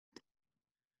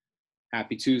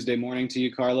Happy Tuesday morning to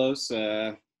you, Carlos.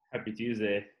 Happy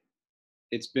Tuesday.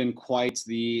 It's been quite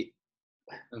the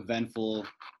eventful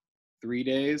 3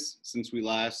 days since we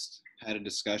last had a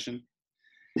discussion.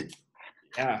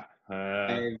 Yeah.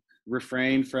 I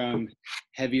refrained from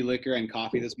heavy liquor and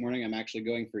coffee this morning. I'm actually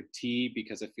going for tea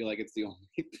because I feel like it's the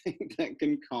only thing that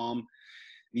can calm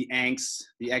the angst,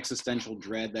 the existential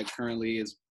dread that currently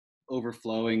is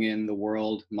overflowing in the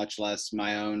world, much less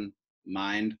my own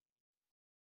mind.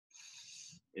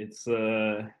 It's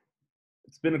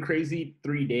been a crazy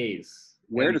 3 days.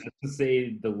 Where does to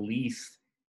say the least,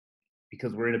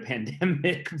 because we're in a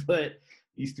pandemic, but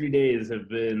these 3 days have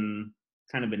been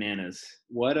kind of bananas.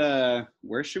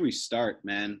 where should we start,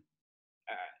 man?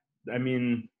 I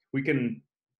mean, we can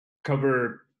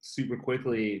cover super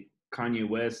quickly Kanye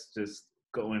West just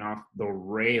going off the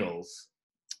rails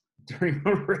during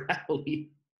a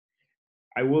rally.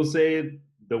 I will say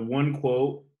the one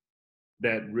quote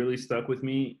that really stuck with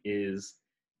me is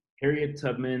Harriet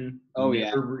Tubman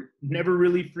never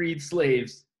really freed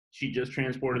slaves. She just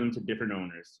transported them to different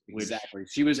owners. Exactly.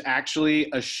 She was actually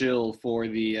a shill for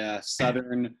the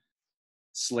Southern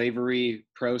slavery,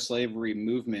 pro-slavery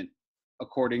movement,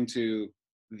 according to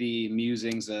the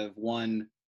musings of one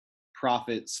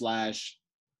prophet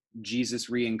 / Jesus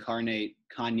reincarnate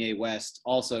Kanye West,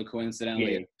 also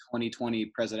coincidentally a 2020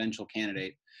 presidential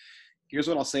candidate. Here's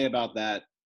what I'll say about that.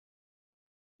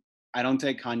 I don't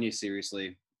take Kanye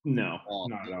seriously. No,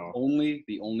 not at all.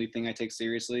 The only thing I take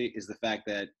seriously is the fact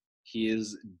that he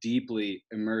is deeply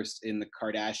immersed in the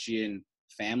Kardashian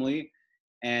family.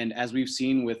 And as we've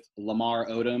seen with Lamar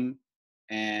Odom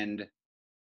and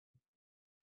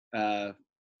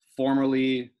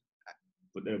formerly,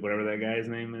 whatever that guy's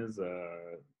name is,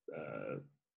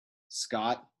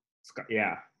 Scott,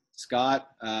 yeah. Scott,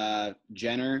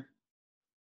 Jenner,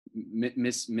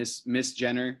 Miss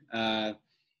Jenner.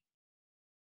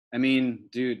 I mean,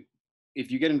 dude,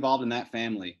 if you get involved in that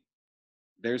family,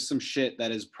 there's some shit that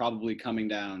is probably coming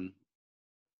down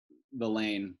the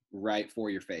lane right for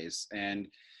your face. And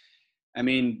I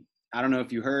mean, I don't know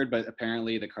if you heard, but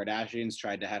apparently the Kardashians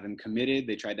tried to have him committed.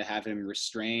 They tried to have him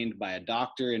restrained by a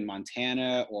doctor in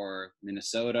Montana or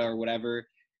Minnesota or whatever.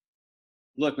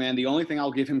 Look, man, the only thing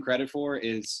I'll give him credit for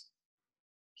is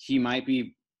he might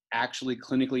be actually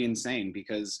clinically insane,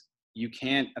 because you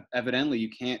can't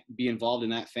be involved in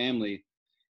that family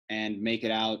and make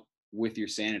it out with your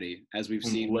sanity, as we've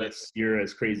seen. Unless you're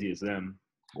as crazy as them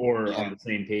or on the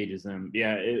same page as them.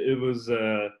 Yeah, it was,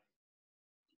 I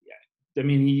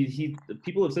mean, he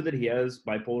people have said that he has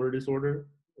bipolar disorder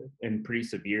and pretty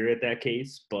severe at that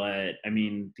case, but I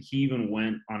mean, he even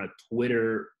went on a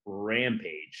Twitter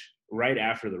rampage right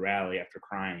after the rally, after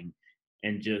crying,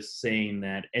 and just saying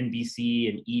that NBC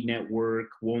and E Network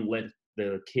won't let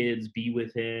the kids be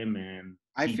with him. And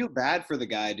I feel bad for the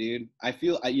guy, dude. At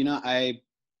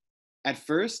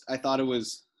first I thought it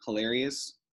was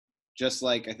hilarious, just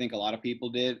like I think a lot of people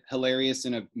did. Hilarious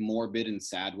in a morbid and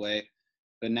sad way.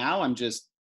 But now I'm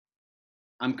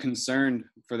concerned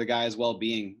for the guy's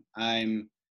well-being. I'm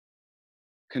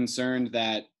concerned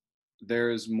that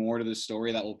there's more to the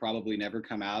story that will probably never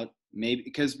come out. Maybe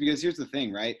because here's the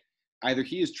thing, right? Either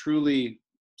he is truly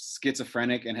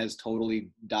schizophrenic and has totally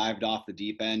dived off the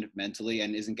deep end mentally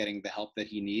and isn't getting the help that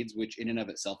he needs, which in and of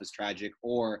itself is tragic,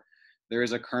 or there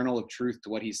is a kernel of truth to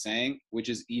what he's saying, which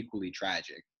is equally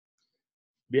tragic.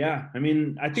 Yeah, I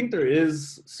mean, I think there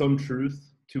is some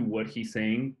truth to what he's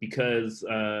saying, because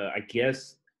I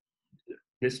guess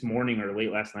this morning or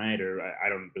late last night, or I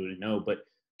don't really know, but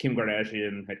Kim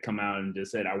Kardashian had come out and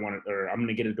just said, I'm going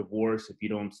to get a divorce if you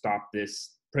don't stop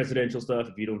this presidential stuff,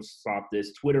 if you don't stop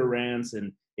this Twitter rants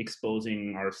and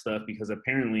exposing our stuff, because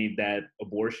apparently that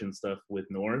abortion stuff with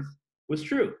North was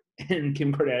true. And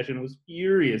Kim Kardashian was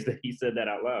furious that he said that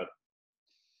out loud.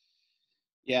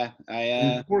 Yeah,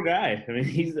 poor guy. I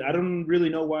mean, I don't really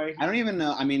know why. I don't even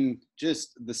know. I mean,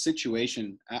 just the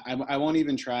situation. I won't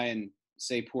even try and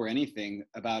say poor anything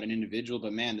about an individual,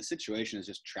 but man, the situation is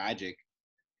just tragic.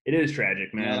 It is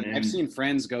tragic, man. I've seen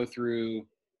friends go through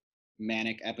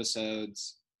manic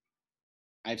episodes.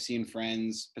 I've seen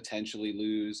friends potentially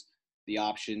lose the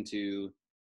option to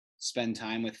spend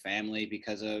time with family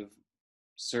because of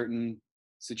certain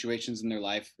situations in their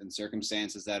life and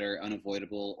circumstances that are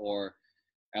unavoidable, or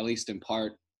at least in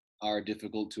part are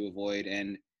difficult to avoid.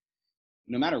 And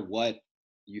no matter what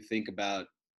you think about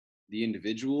the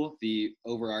individual, the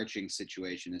overarching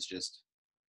situation is just,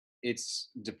 it's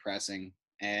depressing.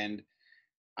 And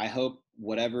I hope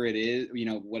whatever it is,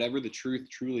 whatever the truth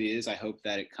truly is, I hope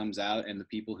that it comes out and the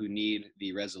people who need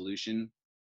the resolution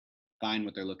find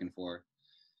what they're looking for.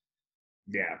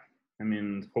 Yeah. I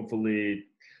mean, hopefully,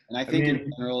 And I think in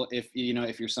general, if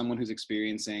you're someone who's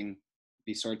experiencing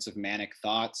these sorts of manic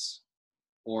thoughts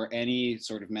or any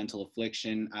sort of mental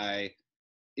affliction, I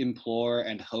implore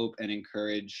and hope and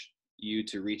encourage you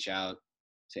to reach out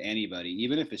to anybody,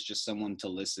 even if it's just someone to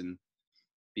listen,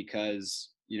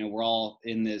 because we're all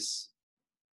in this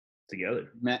together.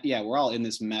 We're all in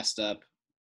this messed up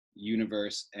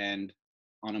universe, and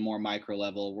on a more micro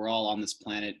level, we're all on this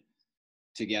planet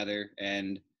together,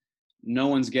 and no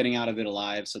one's getting out of it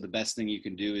alive. So the best thing you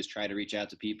can do is try to reach out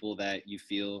to people that you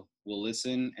feel will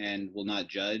listen and will not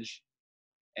judge,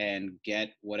 and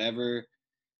get whatever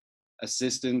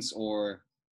assistance or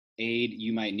aid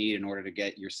you might need in order to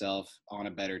get yourself on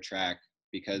a better track.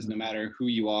 Because no matter who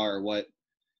you are or what,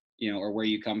 or where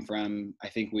you come from, I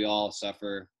think we all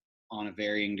suffer on a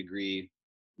varying degree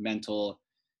mental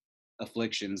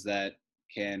afflictions that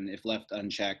can, if left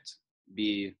unchecked,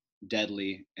 be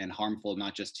deadly and harmful,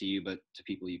 not just to you, but to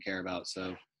people you care about.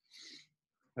 So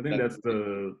I think that's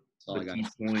the key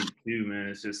point too, man.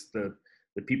 It's just the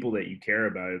people that you care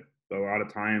about. A lot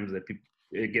of times that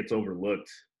it gets overlooked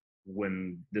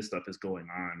when this stuff is going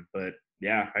on. But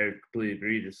yeah, I completely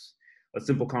agree. Just a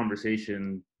simple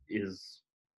conversation is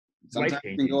sometimes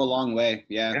it can go a long way.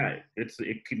 Yeah, it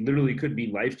literally could be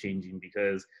life changing,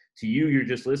 because to you, you're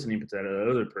just listening, but to that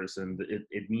other person,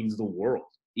 it means the world.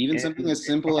 Even something as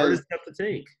simple as step to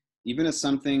take. Even as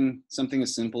something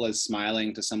as simple as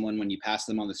smiling to someone when you pass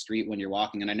them on the street when you're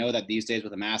walking. And I know that these days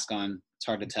with a mask on, it's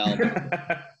hard to tell.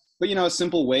 But a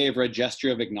simple wave or a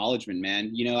gesture of acknowledgement,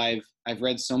 man. I've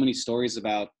read so many stories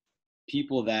about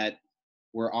people that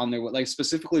were on their way, like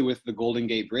specifically with the Golden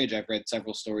Gate Bridge. I've read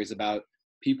several stories about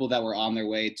people that were on their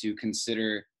way to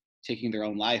consider taking their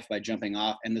own life by jumping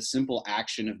off, and the simple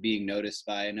action of being noticed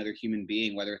by another human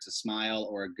being, whether it's a smile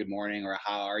or a good morning or a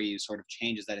how are you, sort of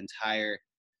changes that entire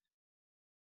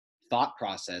thought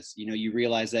process. You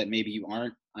realize that maybe you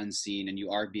aren't unseen and you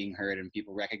are being heard, and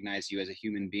people recognize you as a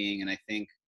human being. And I think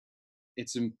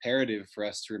it's imperative for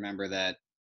us to remember that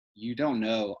you don't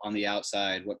know on the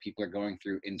outside what people are going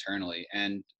through internally.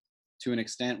 And to an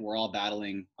extent, we're all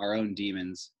battling our own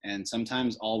demons. And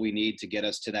sometimes all we need to get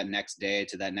us to that next day,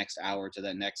 to that next hour, to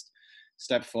that next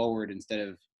step forward instead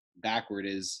of backward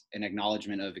is an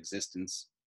acknowledgement of existence.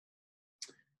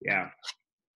 Yeah.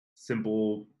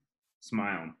 Simple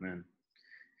smile, man.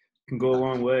 Can go a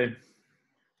long way.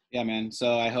 Yeah, man.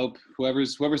 So I hope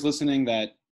whoever's listening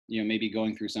that, maybe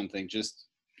going through something, just,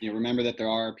 remember that there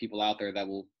are people out there that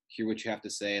will hear what you have to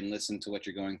say and listen to what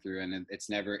you're going through. And it's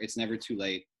never too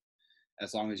late,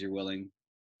 as long as you're willing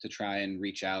to try and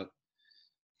reach out.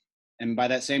 And by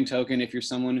that same token, if you're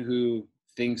someone who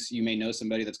thinks you may know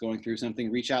somebody that's going through something,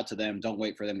 reach out to them. Don't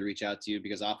wait for them to reach out to you,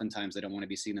 because oftentimes they don't want to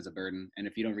be seen as a burden. And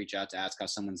if you don't reach out to ask how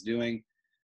someone's doing,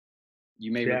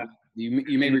 you may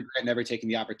regret never taking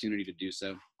the opportunity to do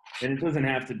so. And it doesn't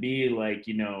have to be like,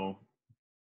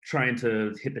 trying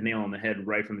to hit the nail on the head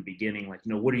right from the beginning, like,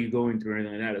 what are you going through or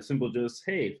anything like that. It's simple, just,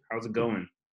 hey, how's it going?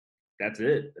 That's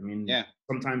it. I mean,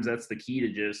 sometimes that's the key, to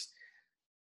just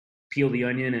peel the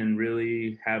onion and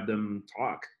really have them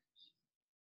talk.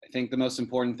 I think the most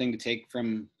important thing to take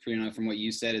from what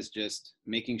you said is just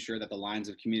making sure that the lines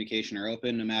of communication are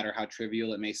open, no matter how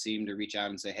trivial it may seem, to reach out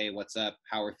and say, hey, what's up?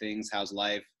 How are things? How's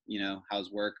life?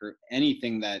 How's work? Or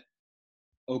anything that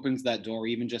opens that door,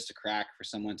 even just a crack, for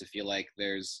someone to feel like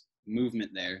there's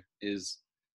movement there, is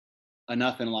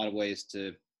enough in a lot of ways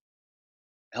to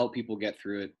help people get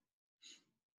through it.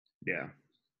 Yeah.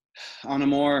 On a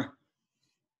more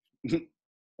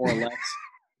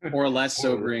or less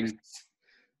sobering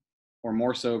or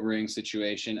more sobering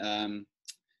situation,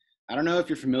 I don't know if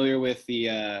you're familiar with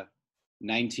the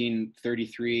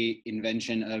 1933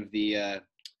 invention of the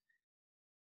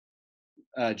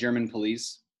German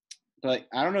police. But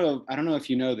I don't know if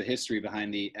you know the history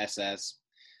behind the SS,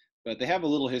 but they have a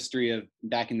little history of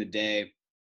back in the day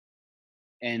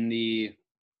and the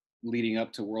leading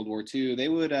up to World War II. They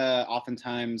would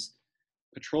oftentimes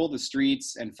patrol the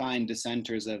streets and find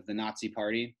dissenters of the Nazi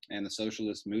Party and the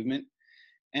socialist movement,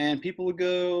 and people would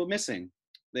go missing.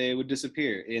 They would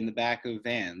disappear in the back of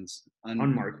vans,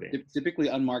 unmarked vans, typically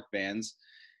unmarked vans,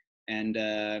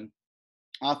 and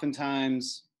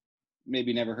oftentimes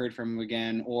maybe never heard from them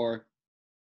again, or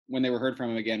when they were heard from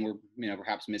them again, were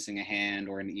perhaps missing a hand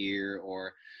or an ear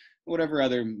or whatever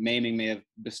other maiming may have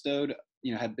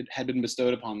had been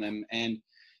bestowed upon them. And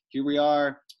here we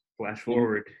are, flash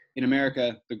forward, in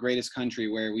America, the greatest country,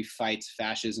 where we fight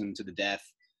fascism to the death,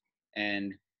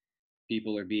 and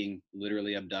people are being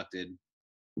literally abducted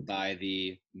by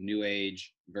the new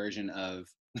age version of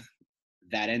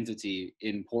that entity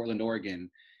in Portland, Oregon.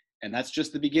 And that's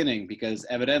just the beginning, because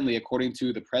evidently, according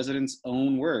to the president's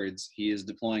own words, he is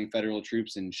deploying federal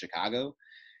troops in Chicago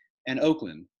and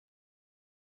Oakland.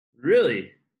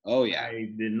 Really? Oh yeah. I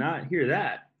did not hear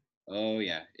that. Oh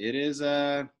yeah. It is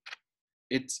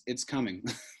it's coming.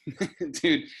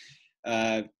 Dude,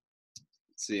 let's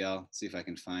see, I'll see if I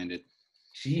can find it.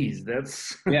 Jeez,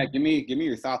 that's Yeah, give me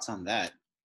your thoughts on that.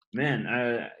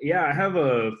 man. Yeah, I have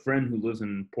a friend who lives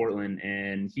in Portland,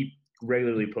 and he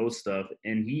regularly posts stuff.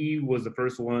 And he was the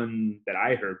first one that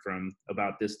I heard from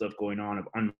about this stuff going on of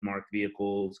unmarked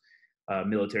vehicles,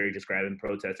 military just grabbing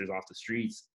protesters off the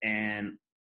streets, and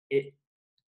it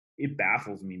it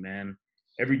baffles me, man.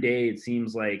 Every day it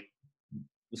seems like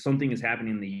something is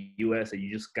happening in the U.S. that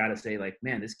you just got to say, like,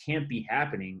 man, this can't be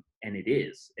happening, and it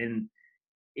is, and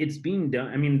it's being done.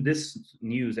 I mean, this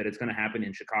news that it's going to happen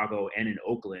in Chicago and in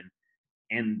Oakland,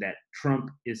 and that Trump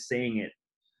is saying it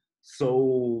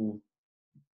so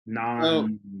So,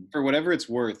 non. for whatever it's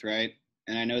worth, right?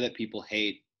 And I know that people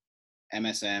hate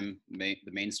MSM, the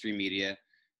mainstream media.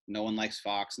 No one likes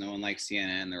Fox. No one likes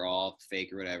CNN. They're all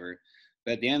fake or whatever.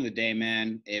 But at the end of the day,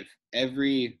 man, if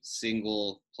every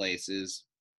single place is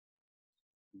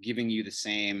giving you the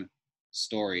same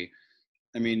story,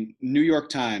 I mean, New York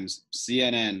Times,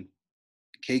 CNN,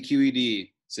 KQED,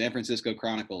 San Francisco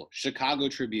Chronicle, Chicago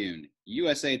Tribune,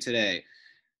 USA Today,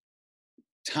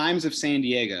 Times of San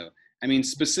Diego. I mean,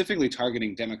 specifically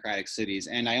targeting Democratic cities.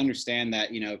 And I understand that,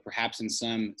 perhaps in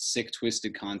some sick,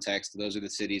 twisted context, those are the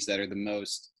cities that are the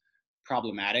most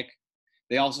problematic.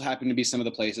 They also happen to be some of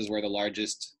the places where the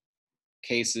largest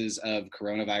cases of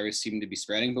coronavirus seem to be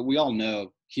spreading. But we all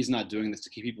know he's not doing this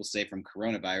to keep people safe from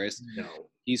coronavirus. No.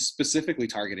 He's specifically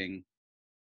targeting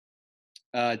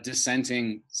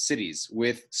dissenting cities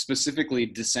with specifically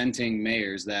dissenting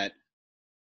mayors that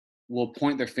will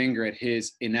point their finger at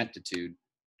his ineptitude.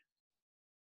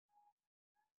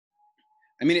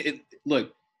 I mean,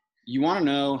 look, you want to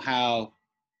know how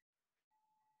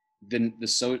the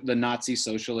Nazi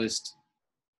socialist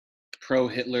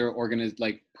pro-Hitler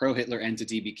pro-Hitler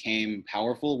entity became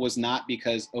powerful was not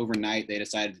because overnight they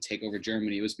decided to take over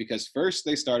Germany. It was because first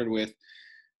they started with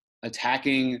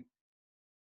attacking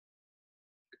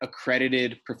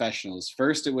accredited professionals.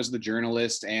 First, it was the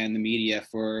journalists and the media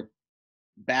for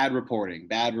bad reporting.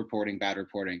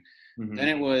 Mm-hmm. Then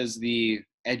it was the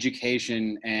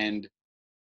education and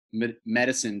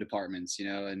medicine departments,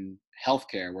 and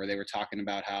healthcare, where they were talking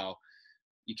about how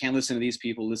you can't listen to these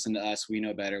people, listen to us, we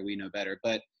know better.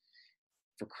 But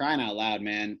for crying out loud,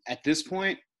 man, at this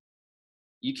point,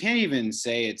 you can't even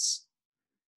say it's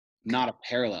not a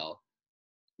parallel,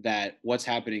 that what's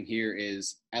happening here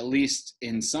is, at least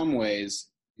in some ways,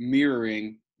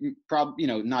 mirroring,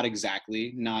 not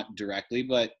exactly, not directly,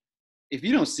 but if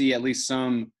you don't see at least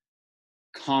some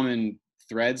common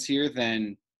threads here,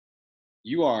 then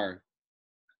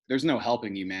there's no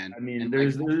helping you, man. I mean, And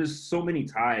there's so many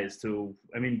ties to.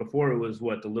 I mean, before it was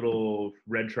the little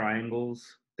red triangles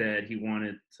that he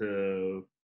wanted to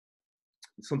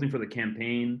something for the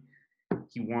campaign.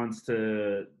 He wants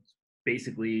to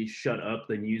basically shut up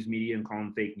the news media and call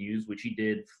them fake news, which he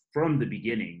did from the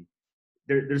beginning.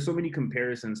 There's so many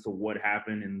comparisons to what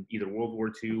happened in either World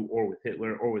War II or with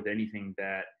Hitler or with anything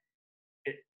that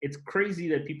it's crazy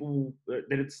that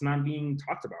that it's not being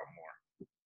talked about more.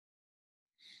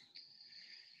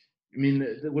 I mean,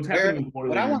 what's happening in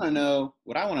Portland? What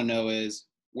I want to know is,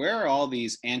 where are all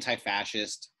these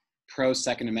anti-fascist,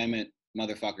 pro-Second Amendment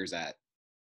motherfuckers at?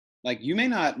 Like, you may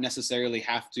not necessarily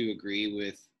have to agree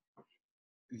with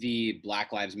the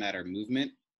Black Lives Matter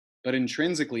movement, but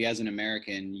intrinsically, as an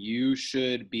American, you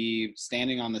should be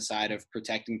standing on the side of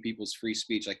protecting people's free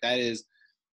speech. Like, that is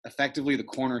effectively the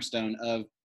cornerstone of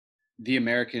the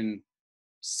American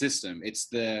system. It's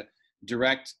the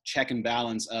direct check and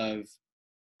balance of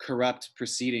corrupt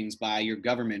proceedings by your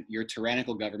government, your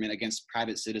tyrannical government, against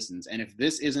private citizens. And if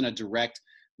this isn't a direct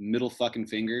middle fucking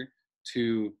finger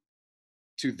to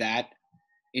that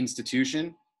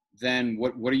institution, then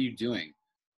what are you doing?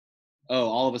 Oh,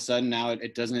 all of a sudden now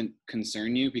it doesn't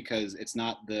concern you because it's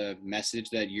not the message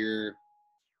that you're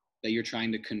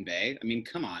trying to convey. I mean,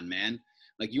 come on, man.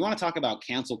 Like, you want to talk about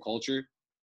cancel culture?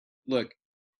 Look,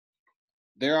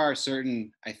 there are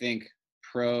certain, I think,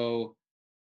 pro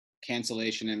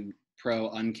cancellation and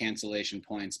pro uncancellation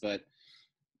points, but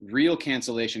real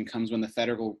cancellation comes when the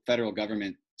federal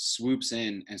government swoops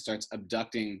in and starts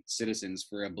abducting citizens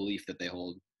for a belief that they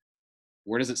hold.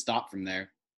 Where does it stop from there?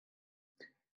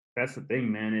 That's the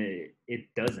thing, man. It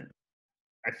doesn't.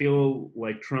 I feel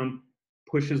like Trump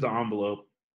pushes the envelope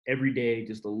every day,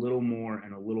 just a little more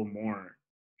and a little more,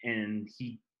 and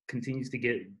he continues to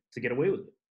get away with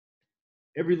it.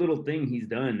 every little thing he's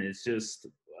done is just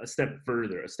a step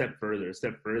further, a step further, a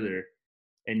step further.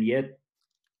 And yet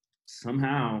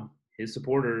somehow his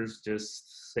supporters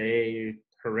just say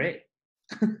hooray.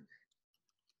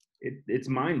 It's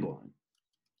mind blowing.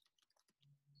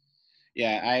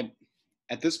 Yeah,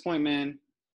 at this point, man,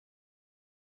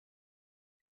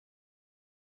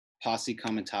 Posse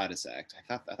Comitatus Act.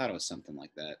 I thought it was something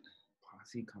like that.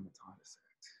 Posse Comitatus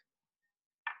Act.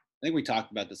 I think we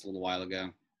talked about this a little while ago.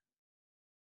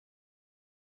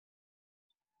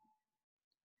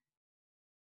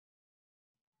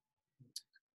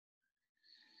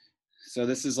 So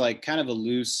this is like kind of a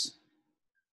loose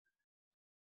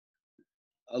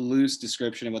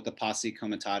description of what the Posse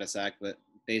Comitatus Act, but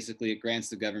basically it grants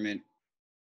the government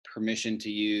permission to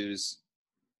use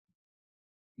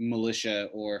militia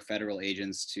or federal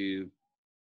agents to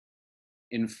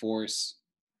enforce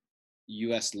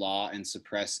U.S. law and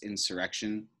suppress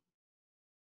insurrection.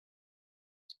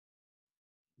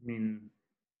 I mean,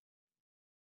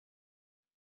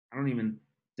 I don't even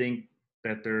think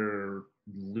that they're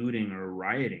looting or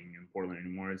rioting in Portland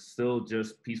anymore. It's still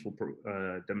just peaceful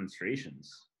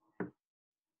demonstrations.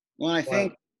 Well, I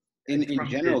think in Trump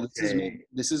general, did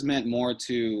this is meant more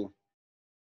to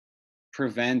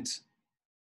prevent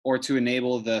or to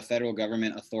enable the federal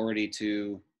government authority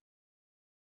to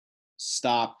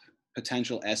stop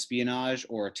potential espionage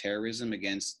or terrorism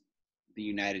against the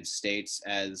United States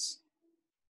as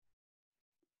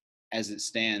it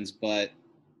stands. But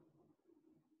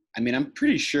I mean, I'm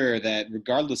pretty sure that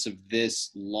regardless of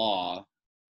this law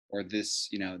or this,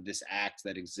 this act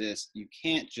that exists, you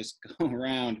can't just go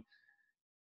around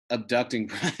abducting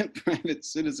private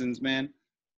citizens, man.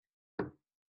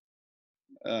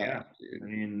 Yeah, dude. I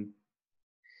mean,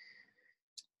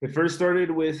 it first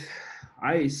started with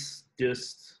ICE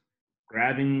just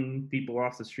grabbing people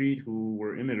off the street who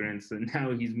were immigrants, and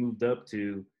now he's moved up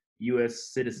to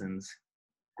U.S. citizens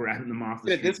grabbing them off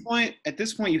the street. At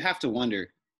this point, you have to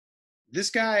wonder. This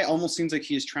guy almost seems like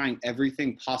he is trying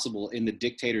everything possible in the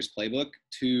dictator's playbook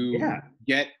to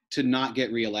not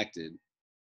get reelected.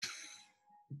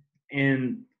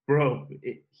 And bro,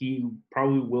 he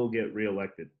probably will get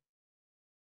reelected.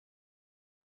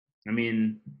 I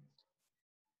mean,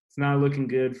 it's not looking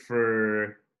good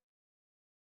for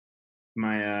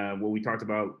my what we talked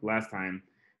about last time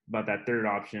about that third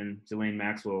option, Ghislaine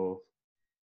Maxwell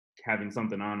having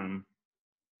something on him,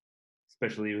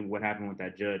 especially what happened with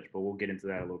that judge. But we'll get into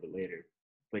that a little bit later.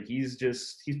 But he's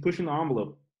pushing the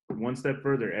envelope one step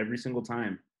further every single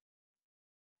time.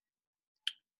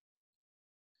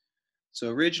 So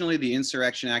originally, the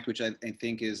Insurrection Act, which I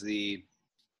think is the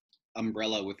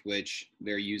umbrella with which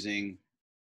they're using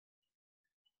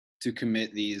to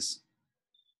commit these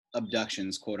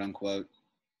abductions, quote unquote.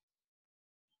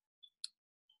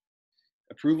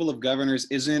 Approval of governors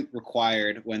isn't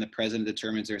required when the president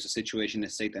determines there's a situation in a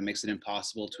state that makes it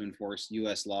impossible to enforce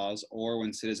U.S. laws or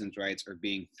when citizens' rights are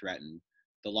being threatened.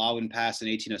 The law was passed in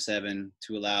 1807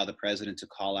 to allow the president to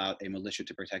call out a militia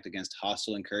to protect against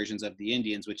hostile incursions of the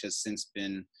Indians, which has since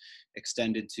been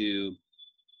extended to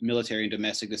military and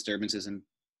domestic disturbances and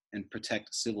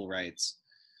protect civil rights.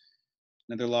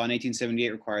 Another law in 1878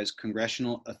 requires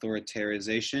congressional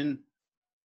authorization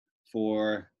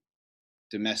for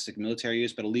domestic military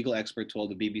use, but a legal expert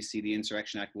told the BBC the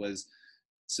Insurrection Act was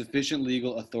sufficient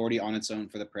legal authority on its own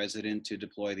for the president to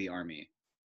deploy the army.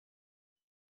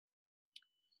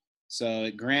 So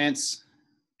it grants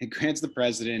the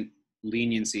president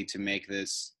leniency to make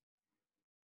this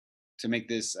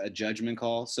a judgment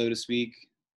call, so to speak.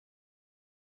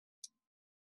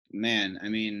 Man, I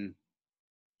mean,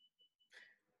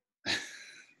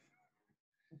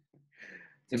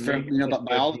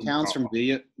 by all accounts from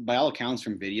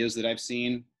videos that I've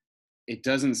seen, it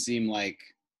doesn't seem like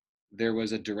there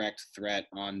was a direct threat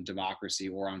on democracy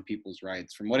or on people's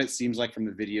rights. From what it seems like from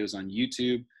the videos on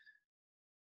YouTube,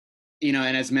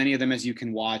 and as many of them as you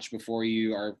can watch before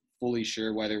you are fully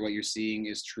sure whether what you're seeing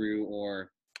is true or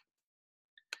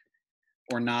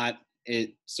not,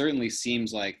 it certainly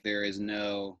seems like there was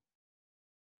no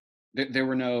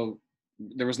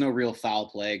real foul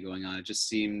play going on. It just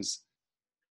seems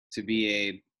to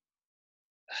be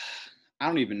I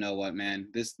don't even know what, man.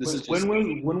 This is just,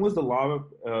 when was the law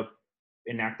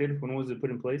enacted? When was it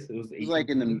put in place? It was like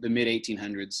in the mid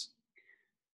 1800s.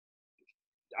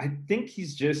 I think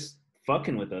he's just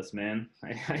fucking with us, man.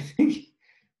 I think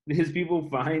his people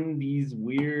find these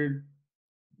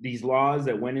laws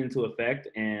that went into effect,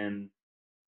 and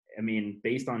I mean,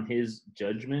 based on his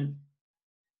judgment,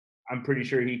 I'm pretty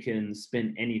sure he can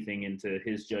spin anything into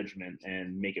his judgment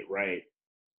and make it right.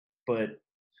 But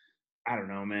I don't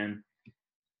know, man.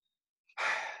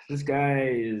 This guy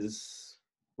is,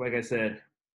 like I said,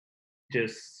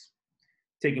 just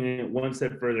taking it one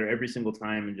step further every single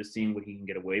time and just seeing what he can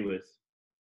get away with.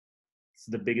 It's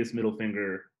the biggest middle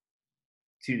finger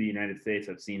to the United States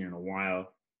I've seen in a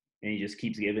while, and he just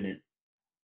keeps giving it.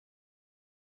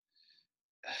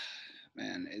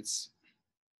 Man, this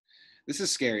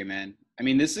is scary, man. I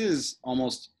mean, this is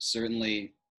almost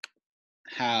certainly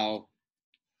how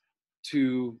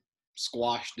to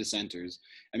squash dissenters.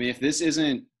 I mean, if this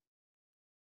isn't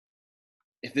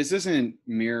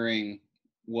mirroring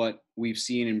what we've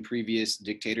seen in previous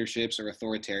dictatorships or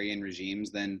authoritarian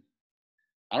regimes, then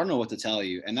I don't know what to tell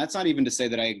you. And that's not even to say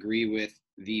that I agree with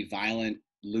the violent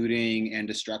looting and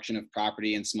destruction of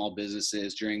property and small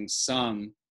businesses during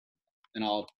some, and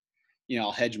I'll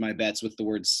hedge my bets with the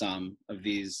word some of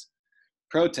these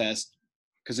protests,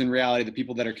 because in reality, the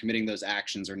people that are committing those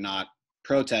actions are not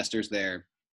protesters. They're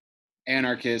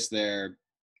anarchists. They're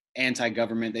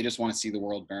anti-government. They just want to see the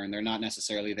world burn. They're not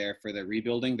necessarily there for the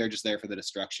rebuilding. They're just there for the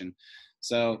destruction.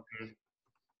 So,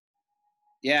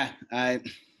 yeah, I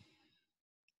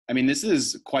mean, this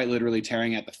is quite literally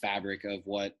tearing at the fabric of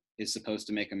what is supposed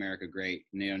to make America great.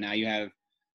 Now you have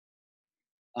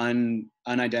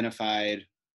unidentified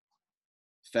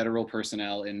federal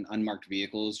personnel in unmarked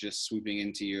vehicles just swooping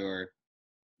into your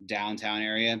downtown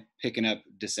area, picking up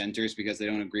dissenters because they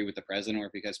don't agree with the president or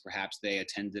because perhaps they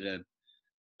attended a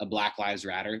Black Lives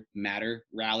Matter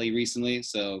rally recently.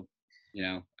 So,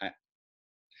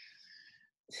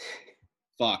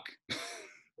 fuck.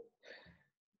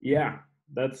 Yeah,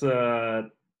 that's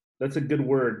a good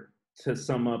word to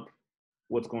sum up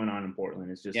what's going on in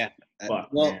Portland. It's just fuck,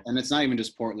 well, man. And it's not even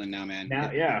just Portland now, man. Now,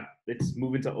 it's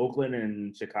moving to Oakland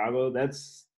and Chicago.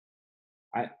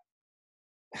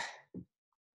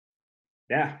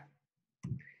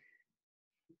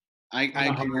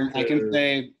 I can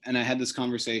say, and I had this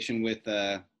conversation with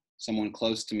someone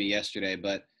close to me yesterday,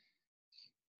 but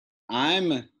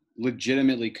I'm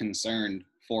legitimately concerned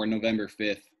for November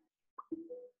 5th.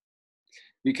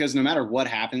 Because no matter what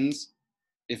happens,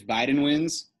 if Biden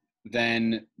wins,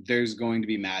 then there's going to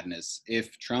be madness.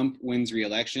 If Trump wins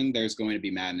re-election, there's going to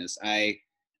be madness. I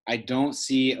don't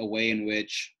see a way in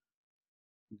which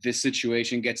this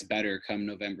situation gets better come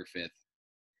November 5th.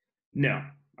 No,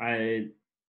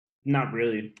 not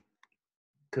really.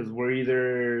 Because we're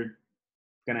either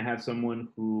going to have someone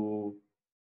who,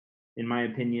 in my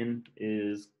opinion,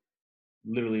 is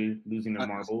literally losing their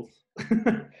marbles.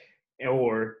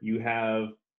 Or you have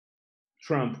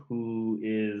Trump, who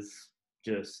is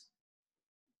just,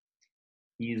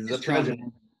 he's the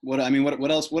president. What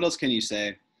else can you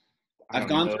say? I've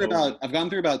gone through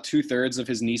about 2/3 of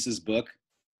his niece's book.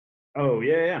 Oh,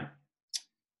 yeah.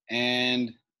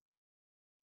 And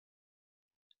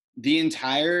the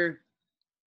entire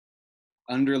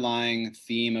underlying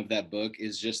theme of that book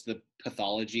is just the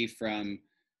pathology from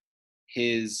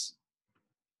his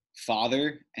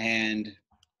father and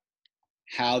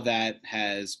how that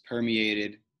has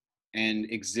permeated and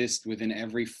exists within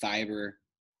every fiber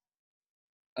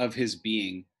of his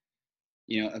being.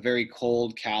 A very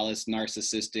cold, callous,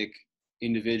 narcissistic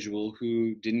individual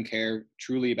who didn't care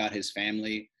truly about his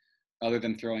family other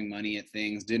than throwing money at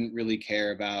things, didn't really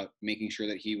care about making sure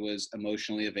that he was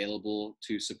emotionally available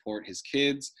to support his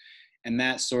kids. And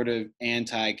that sort of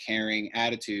anti-caring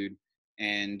attitude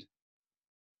and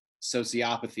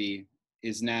sociopathy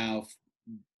is now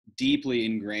deeply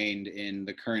ingrained in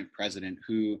the current president,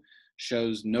 who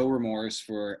shows no remorse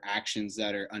for actions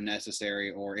that are unnecessary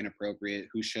or inappropriate,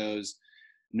 who shows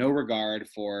no regard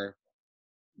for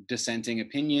dissenting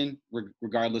opinion,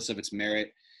 regardless of its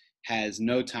merit, has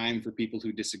no time for people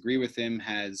who disagree with him,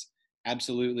 has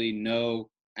absolutely no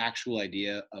actual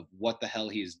idea of what the hell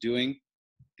he is doing.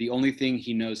 The only thing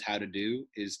he knows how to do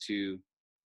is to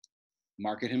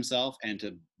market himself and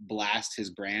to blast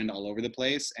his brand all over the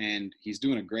place. And he's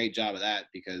doing a great job of that,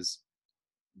 because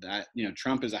that,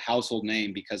 Trump is a household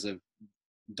name because of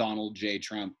Donald J.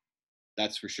 Trump.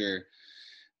 That's for sure.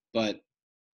 But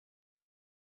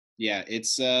yeah,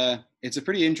 it's a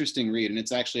pretty interesting read, and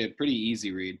it's actually a pretty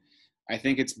easy read. I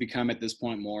think it's become at this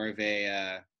point more of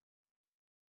a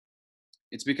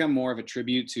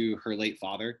tribute to her late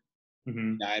father.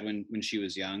 Mm-hmm. Died when she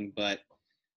was young. But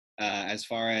as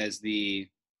far as the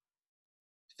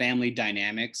family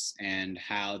dynamics and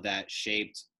how that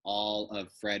shaped all of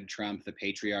Fred Trump, the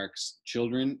patriarch's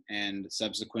children, and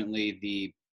subsequently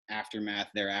the aftermath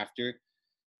thereafter,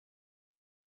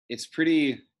 it's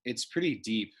pretty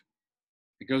deep.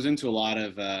 It goes into a lot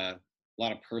of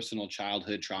personal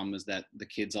childhood traumas that the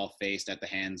kids all faced at the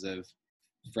hands of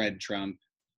Fred Trump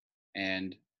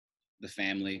and the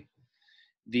family.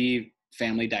 The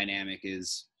family dynamic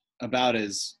is about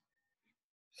as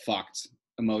fucked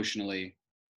emotionally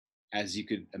as you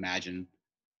could imagine.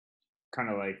 Kind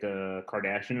of like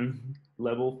Kardashian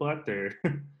level fucked, or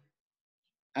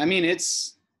I mean,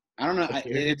 I don't know.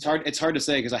 It's hard to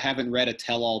say because I haven't read a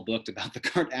tell-all book about the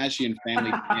Kardashian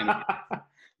family dynamic.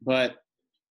 But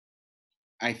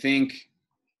I think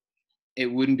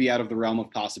it wouldn't be out of the realm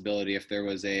of possibility if there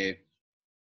was a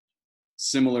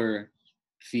similar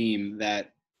theme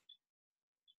that,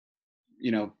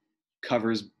 you know,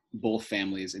 covers both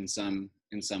families in some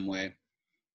way.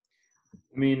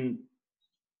 I mean,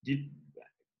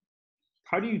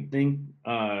 how do you think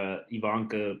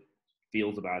Ivanka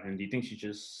feels about him? Do you think she's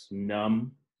just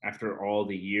numb after all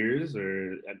the years,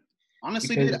 or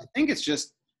Honestly, because dude, I think it's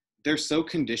just they're so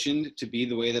conditioned to be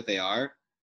the way that they are.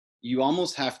 You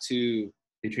almost have to.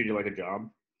 they treat it like a job?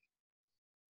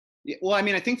 Yeah, well, I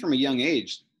mean, I think from a young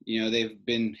age, you know, they've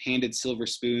been handed silver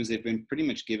spoons. They've been pretty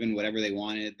much given whatever they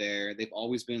wanted there. They've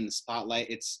always been in the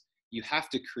spotlight. You have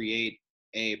to create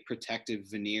a protective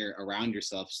veneer around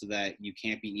yourself so that you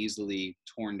can't be easily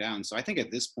torn down. So I think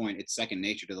at this point, it's second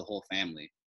nature to the whole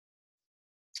family.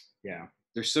 Yeah.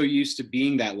 They're so used to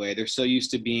being that way. They're so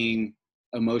used to being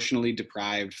emotionally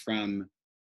deprived from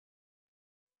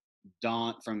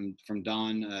Don,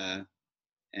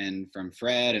 and from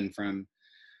Fred, and from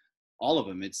all of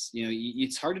them. It's, you know,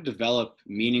 it's hard to develop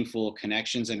meaningful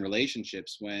connections and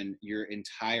relationships when your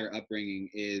entire upbringing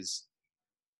is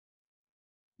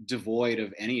devoid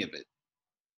of any of it.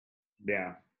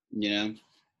 Yeah. You know,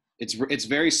 it's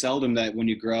very seldom that when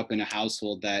you grow up in a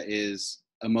household that is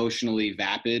emotionally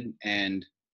vapid and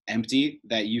empty,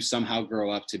 that you somehow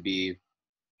grow up to be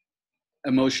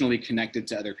emotionally connected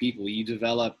to other people. You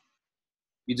develop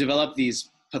these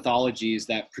pathologies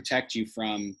that protect you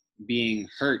from being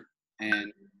hurt.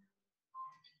 And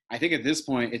I think at this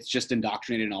point, it's just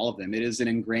indoctrinated in all of them. It is an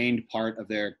ingrained part of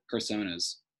their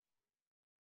personas.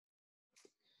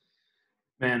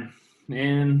 Man,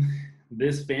 and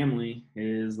this family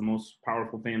is the most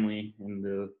powerful family in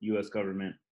the U.S.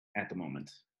 government at the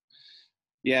moment.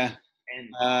 Yeah. And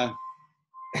Uh,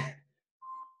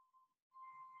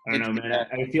 I don't know, man.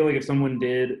 I feel like if someone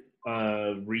did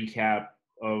a recap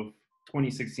of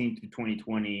 2016 to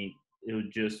 2020, it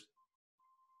would just,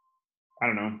 I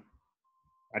don't know.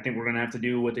 I think we're going to have to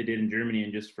do what they did in Germany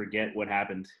and just forget what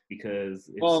happened because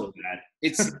it's so bad.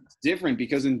 It's different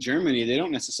because in Germany, they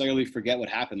don't necessarily forget what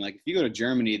happened. Like if you go to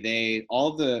Germany,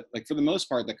 for the most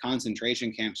part, the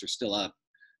concentration camps are still up,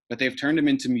 but they've turned them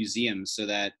into museums so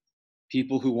that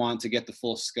people who want to get the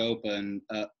full scope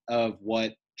of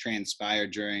what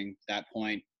transpired during that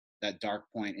dark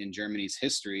point in Germany's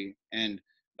history, and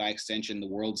by extension, the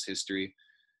world's history,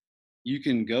 you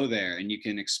can go there and you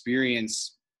can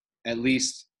experience, at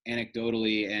least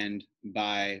anecdotally and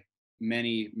by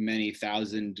many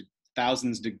thousands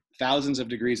of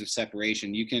degrees of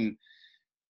separation, you can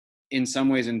in some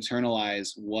ways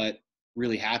internalize what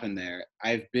really happened there.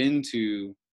 I've been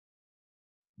to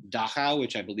Dachau,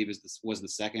 which I believe was the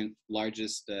second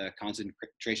largest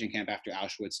concentration camp after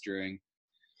Auschwitz during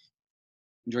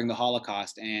the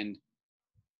Holocaust, and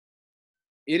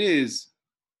it is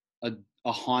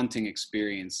a haunting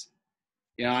experience.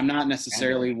 You know, I'm not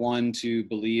necessarily one to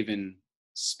believe in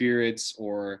spirits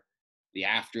or the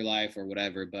afterlife or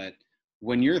whatever, but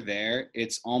when you're there,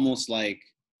 it's almost like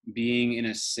being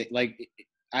in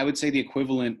I would say the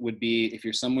equivalent would be if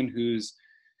you're someone who's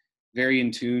very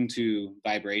in tune to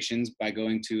vibrations by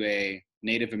going to a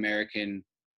Native American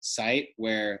site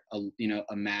where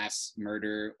a mass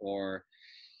murder or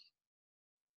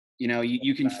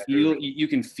you can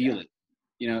feel it.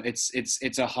 You know,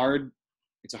 it's a hard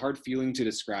feeling to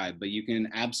describe, but you can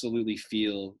absolutely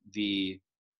feel the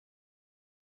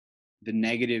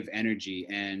negative energy,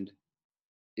 and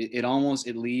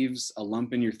it leaves a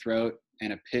lump in your throat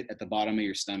and a pit at the bottom of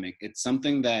your stomach. It's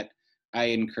something that I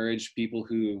encourage people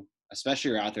who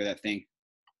especially are out there that think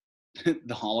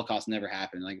the Holocaust never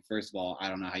happened. Like, first of all, I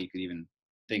don't know how you could even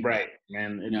think right,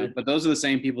 man. But those are the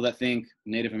same people that think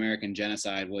Native American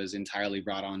genocide was entirely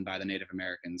brought on by the Native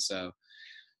Americans. So,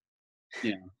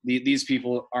 these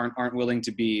people aren't willing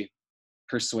to be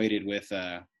persuaded with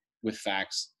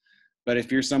facts. But if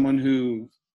you're someone who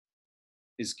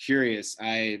is curious,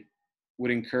 I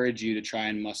would encourage you to try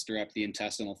and muster up the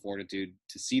intestinal fortitude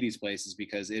to see these places,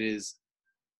 because it's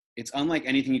unlike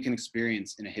anything you can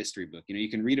experience in a history book. You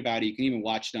can read about it, you can even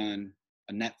watch it on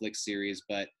a Netflix series,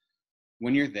 but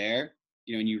when you're there,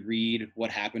 and you read what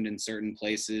happened in certain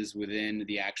places within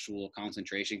the actual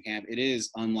concentration camp, it is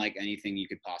unlike anything you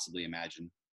could possibly imagine.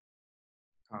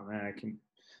 Oh man, I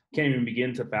can't even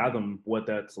begin to fathom what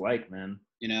that's like, man.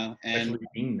 you know, and Especially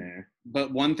being there.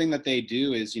 but one thing that they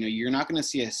do is, you know, you're not going to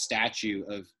see a statue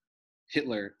of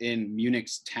Hitler in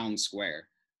Munich's town square,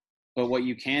 but what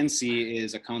you can see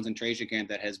is a concentration camp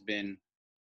that has been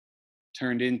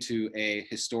turned into a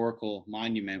historical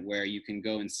monument where you can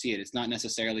go and see it. It's not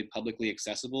necessarily publicly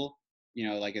accessible, you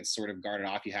know, like it's sort of guarded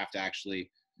off. You have to actually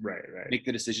Right. make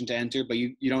the decision to enter, but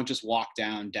you don't just walk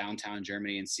down downtown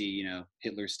Germany and see, you know,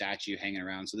 Hitler's statue hanging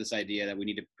around. So this idea that we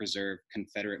need to preserve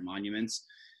Confederate monuments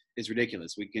is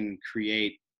ridiculous. We can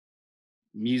create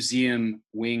museum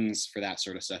wings for that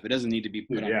sort of stuff. It doesn't need to be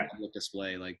put on public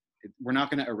display. Like, we're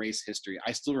not going to erase history.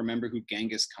 I still remember who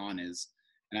Genghis Khan is,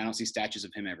 and I don't see statues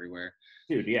of him everywhere.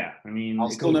 Dude, yeah. I mean,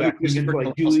 I'll still know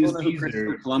who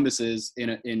Christopher Columbus is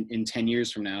in 10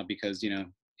 years from now, because, you know,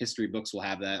 history books will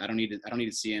have that. I don't need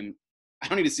to see him. I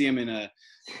don't need to see him in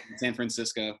San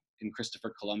Francisco in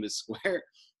Christopher Columbus Square.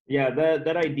 Yeah,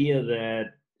 that idea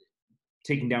that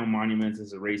taking down monuments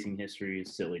is erasing history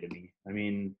is silly to me. I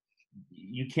mean,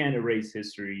 you can't erase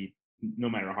history no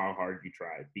matter how hard you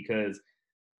try because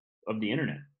of the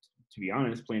internet. To be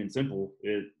honest, plain and simple,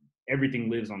 everything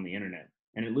lives on the internet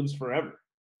and it lives forever.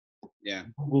 Yeah.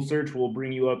 Google search will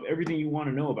bring you up everything you want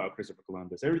to know about Christopher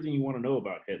Columbus, everything you want to know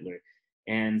about Hitler.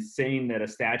 And saying that a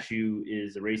statue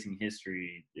is erasing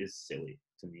history is silly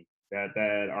to me.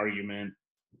 That argument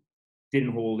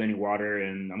didn't hold any water,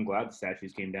 and I'm glad the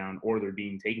statues came down, or they're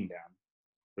being taken down,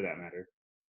 for that matter.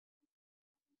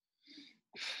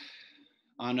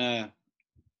 On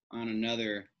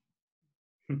another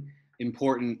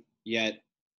important yet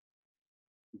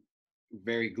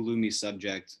very gloomy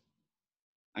subject,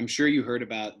 I'm sure you heard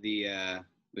about the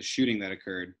shooting that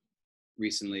occurred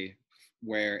recently,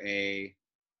 where a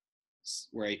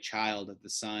child, the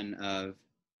son of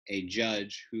a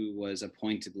judge who was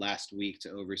appointed last week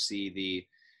to oversee the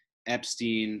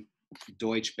Epstein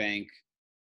Deutsch Bank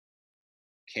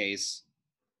case,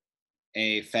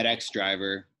 a FedEx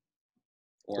driver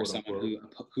or someone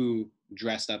who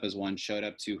dressed up as one showed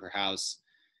up to her house,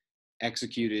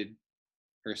 executed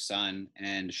her son,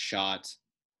 and shot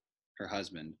her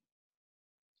husband.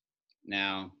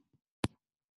 Now,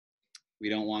 we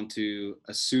don't want to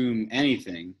assume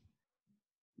anything,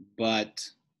 but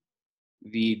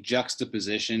the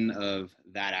juxtaposition of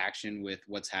that action with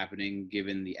what's happening,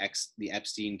 given the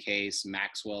Epstein case,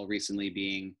 Maxwell recently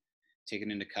being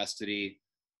taken into custody,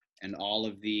 and all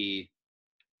of the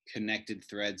connected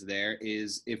threads there,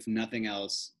 is, if nothing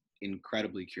else,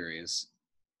 incredibly curious.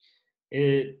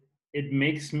 It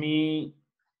makes me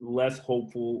less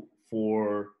hopeful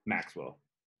for Maxwell.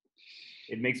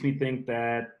 It makes me think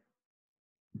that,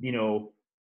 you know,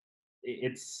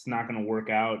 it's not going to work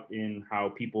out in how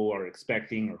people are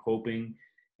expecting or hoping.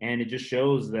 And it just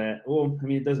shows that, well, I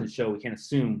mean, it doesn't show, we can't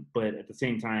assume, but at the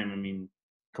same time, I mean,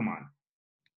 come on.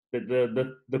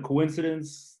 The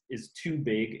coincidence is too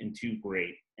big and too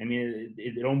great. I mean,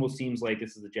 it almost seems like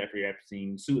this is the Jeffrey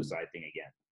Epstein suicide thing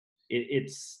again.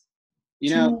 It's,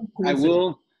 you know, I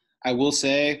will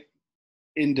say,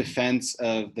 in defense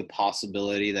of the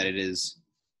possibility that it is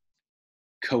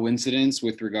coincidence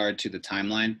with regard to the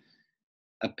timeline,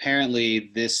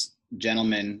 apparently this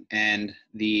gentleman and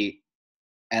the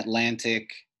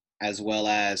Atlantic as well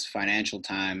as Financial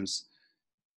Times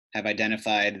have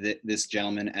identified this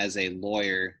gentleman as a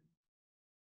lawyer,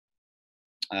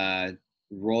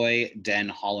 Roy Den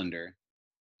Hollander.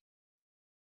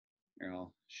 Here,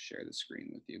 I'll share the screen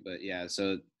with you. But yeah,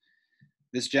 so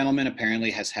this gentleman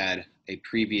apparently has had a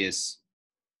previous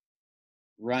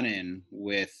run-in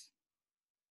with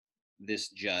this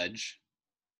judge.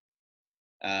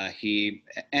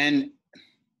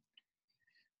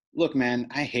 Look, man,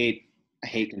 I hate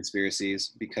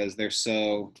conspiracies because they're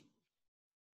so,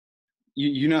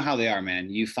 you know how they are, man.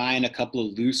 You find a couple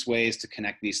of loose ways to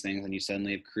connect these things and you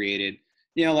suddenly have created,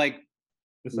 you know, like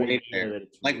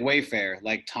Wayfair,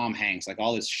 like Tom Hanks, like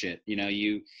all this shit. You know,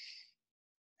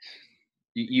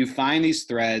 you find these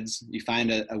threads, you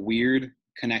find a weird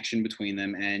connection between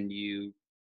them, and you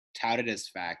tout it as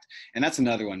fact. And that's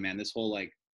another one, man. This whole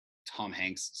like Tom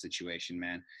Hanks situation,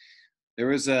 man. There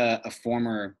was a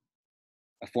former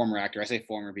actor. I say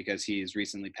former because he's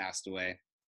recently passed away,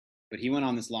 but he went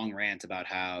on this long rant about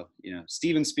how, you know,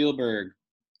 Steven Spielberg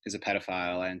is a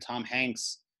pedophile and Tom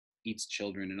Hanks eats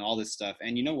children and all this stuff.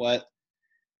 And you know what?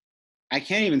 I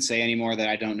can't even say anymore that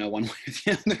I don't know one way or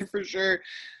the other for sure.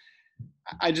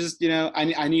 I just, you know,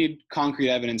 I need concrete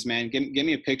evidence, man. Give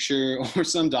me a picture or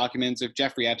some documents. If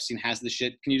Jeffrey Epstein has the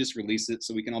shit, can you just release it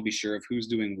so we can all be sure of who's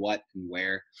doing what and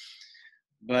where?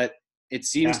 But it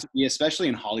seems to be, especially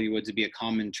in Hollywood, to be a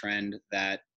common trend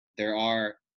that there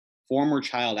are former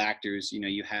child actors. You know,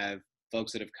 you have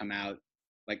folks that have come out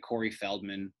like Corey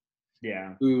Feldman,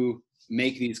 Yeah. who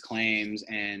make these claims,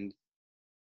 and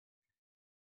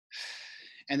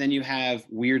then you have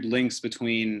weird links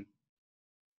between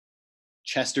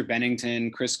Chester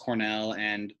Bennington, Chris Cornell,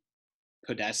 and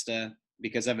Podesta,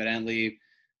 because evidently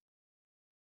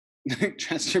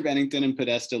Chester Bennington and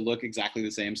Podesta look exactly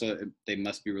the same, so they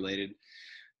must be related.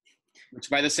 Which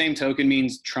by the same token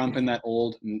means Trump and that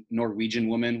old Norwegian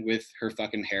woman with her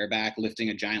fucking hair back lifting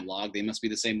a giant log, they must be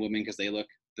the same woman because they look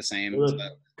the same.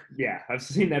 Yeah, I've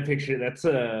seen that picture. That's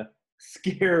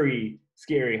scary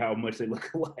how much they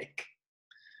look alike.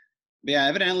 Yeah,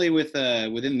 evidently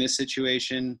within this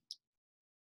situation,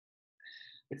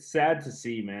 it's sad to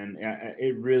see, man.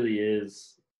 It really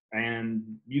is. And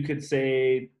you could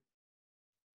say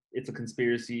it's a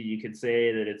conspiracy. You could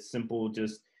say that it's simple,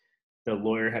 just the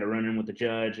lawyer had a run-in with the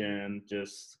judge and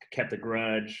just kept a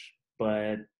grudge.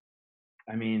 But,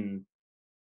 I mean,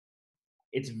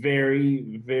 it's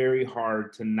very, very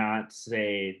hard to not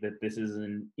say that this is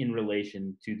in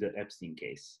relation to the Epstein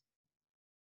case.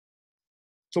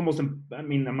 It's almost, I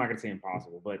mean, I'm not going to say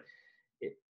impossible, but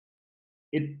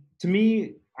it to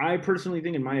me, I personally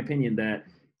think, in my opinion, that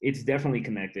it's definitely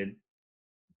connected.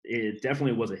 It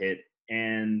definitely was a hit.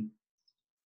 And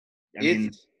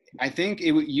I think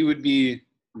you would be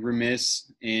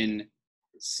remiss in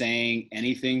saying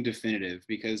anything definitive,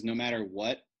 because no matter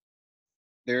what,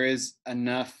 there is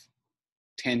enough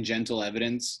tangential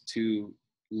evidence to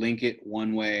link it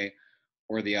one way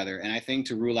or the other. And I think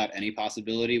to rule out any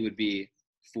possibility would be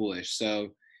foolish.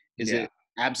 So is it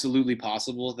absolutely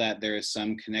possible that there is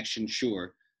some connection?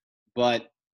 Sure.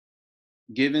 But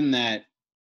given that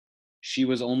she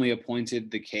was only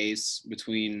appointed the case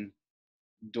between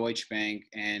Deutsche Bank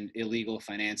and illegal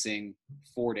financing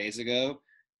 4 days ago,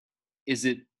 is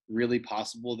it really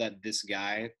possible that this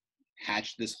guy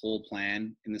hatched this whole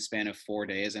plan in the span of 4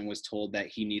 days and was told that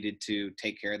he needed to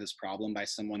take care of this problem by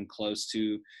someone close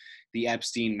to the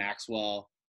Epstein Maxwell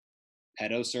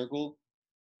pedo circle?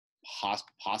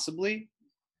 Possibly.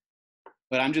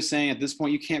 But I'm just saying, at this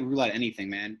point, you can't rule out anything,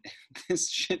 man. This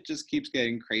shit just keeps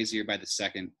getting crazier by the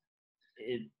second.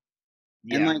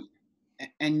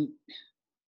 And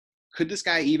could this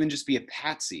guy even just be a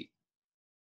patsy?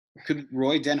 Could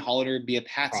Roy Den Hollander be a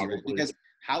patsy? Right? Because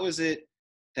how is it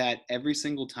that every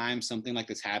single time something like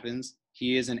this happens,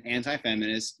 he is an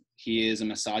anti-feminist, he is a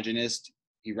misogynist,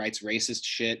 he writes racist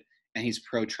shit, and he's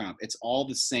pro-Trump? It's all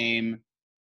the same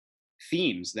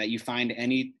themes that you find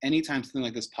anytime something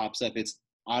like this pops up. It's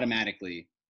automatically,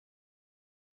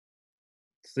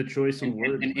 it's the choice of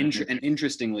words, and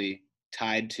interestingly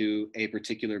tied to a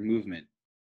particular movement.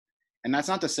 And that's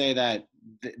not to say that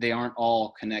they aren't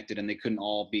all connected and they couldn't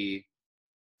all be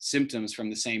symptoms from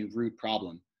the same root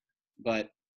problem, but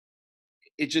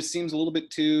it just seems a little bit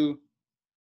too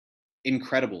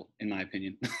incredible, in my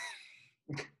opinion.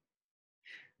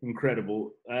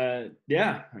 Incredible.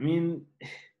 Yeah, I mean,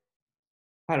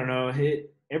 I don't know.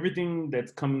 Everything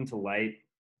that's coming to light,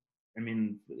 I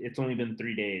mean, it's only been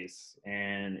 3 days,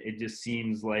 and it just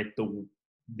seems like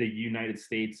the United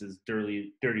States'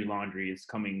 dirty laundry is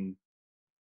coming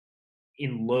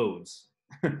in loads,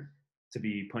 to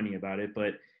be punny about it.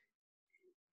 But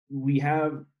we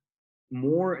have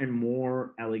more and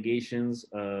more allegations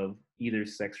of either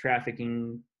sex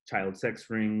trafficking, child sex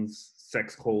rings,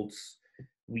 sex cults.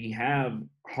 We have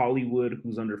Hollywood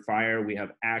who's under fire. We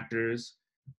have actors.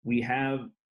 We have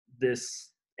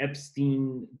this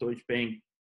Epstein Deutsche Bank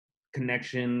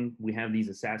connection. We have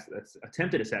these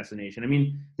attempted assassination. I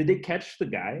mean, did they catch the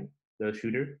guy, the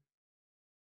shooter?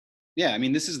 Yeah, I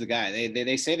mean, this is the guy.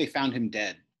 They say they found him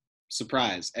dead.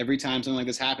 Surprise. Every time something like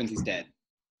this happens, he's dead.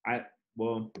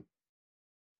 Well,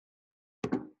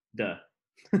 duh.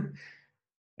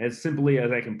 As simply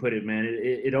as I can put it, man,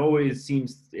 it always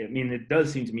seems, I mean, it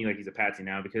does seem to me like he's a patsy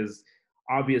now, because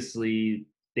obviously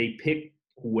they pick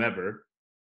whoever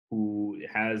who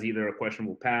has either a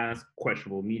questionable past,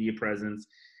 questionable media presence,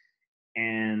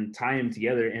 and tie him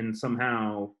together, and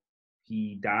somehow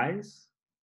he dies.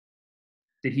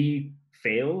 Did he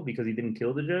fail because he didn't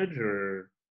kill the judge? Or,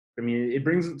 I mean, it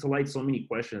brings to light so many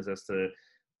questions as to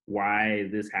why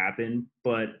this happened,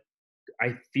 but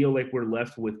I feel like we're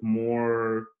left with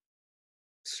more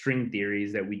string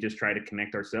theories that we just try to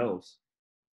connect ourselves.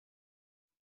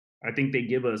 I think they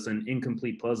give us an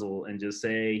incomplete puzzle and just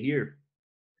say, here,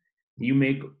 you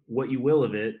make what you will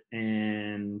of it,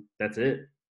 and that's it.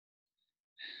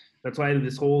 That's why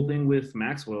this whole thing with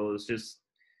Maxwell is just,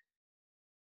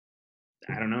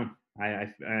 I don't know.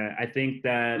 I think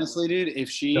that, honestly, dude,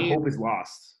 if the hope is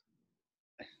lost.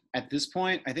 At this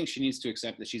point, I think she needs to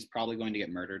accept that she's probably going to get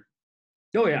murdered.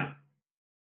 Oh, yeah.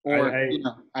 Or,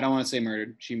 I don't want to say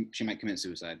murdered. She might commit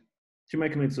suicide. She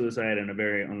might commit suicide in a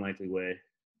very unlikely way.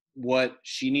 What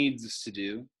she needs to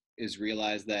do is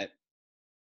realize that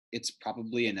it's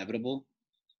probably inevitable.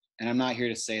 And I'm not here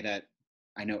to say that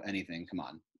I know anything. Come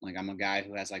on. Like, I'm a guy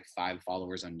who has like 5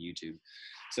 followers on YouTube.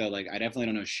 So like, I definitely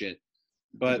don't know shit.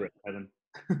 But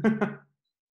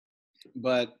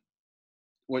but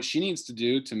what she needs to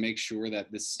do to make sure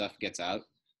that this stuff gets out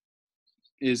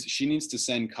is she needs to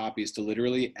send copies to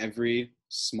literally every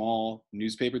small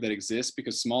newspaper that exists,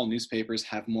 because small newspapers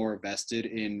have more vested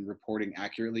in reporting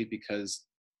accurately, because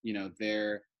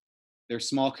their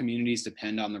small communities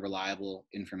depend on the reliable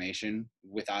information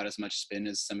without as much spin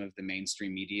as some of the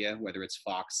mainstream media, whether it's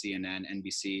Fox, CNN,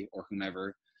 NBC, or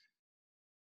whomever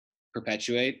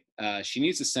perpetuate. She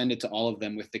needs to send it to all of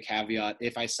them with the caveat: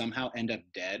 if I somehow end up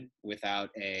dead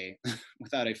without a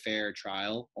without a fair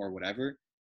trial or whatever,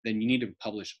 then you need to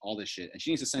publish all this shit. And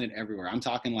she needs to send it everywhere. I'm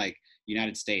talking like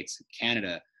United States,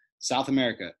 Canada, South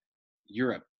America,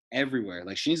 Europe, everywhere.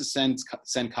 Like, she needs to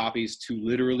send copies to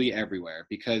literally everywhere,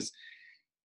 because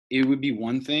it would be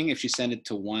one thing if she sent it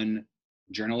to one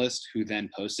journalist who then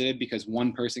posted it, because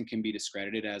one person can be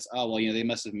discredited as, oh, well, they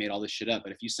must have made all this shit up.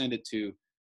 But if you send it to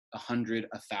 100,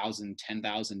 1,000,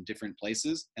 10,000 different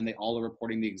places, and they all are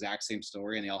reporting the exact same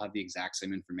story, and they all have the exact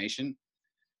same information,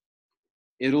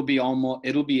 it'll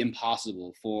be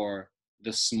impossible for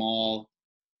the small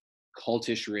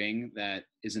cultish ring that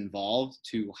is involved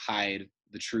to hide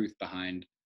the truth behind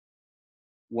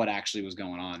what actually was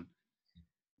going on.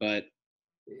 But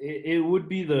it would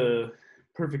be the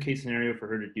perfect case scenario for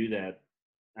her to do that.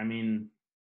 I mean,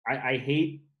 I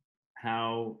hate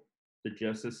how the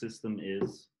justice system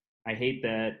is. I hate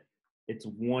that it's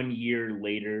 1 year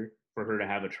later for her to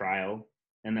have a trial,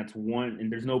 and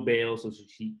and there's no bail, so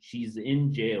she's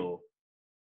in jail,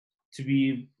 to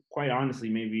be quite honestly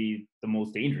maybe the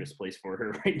most dangerous place for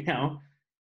her right now.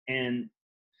 And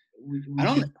I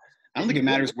don't think it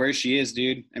matters where she is,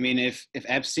 dude. I mean, if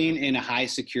Epstein in a high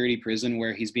security prison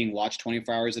where he's being watched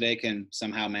 24 hours a day can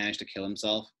somehow manage to kill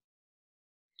himself.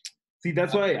 See,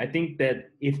 that's why I think that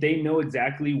if they know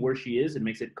exactly where she is, it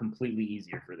makes it completely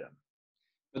easier for them.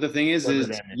 But the thing is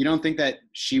you don't think that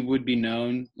she would be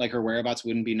known, like her whereabouts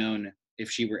wouldn't be known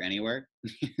if she were anywhere?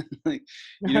 Like,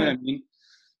 you know what I mean?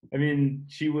 I mean,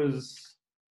 she was,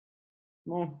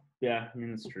 well, yeah, I mean,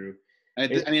 that's true. I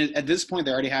mean, at this point,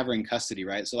 they already have her in custody,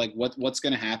 right? So like, what's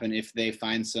going to happen if they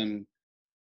find some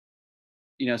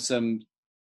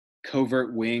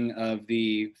covert wing of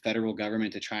the federal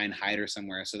government to try and hide her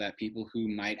somewhere, so that people who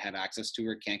might have access to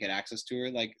her can't get access to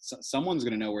her? Like, someone's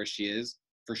going to know where she is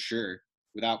for sure,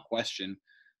 without question.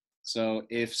 So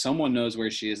if someone knows where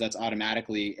she is, that's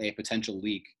automatically a potential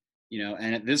leak,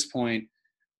 and at this point,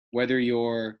 whether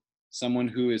you're someone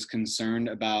who is concerned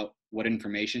about what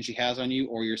information she has on you,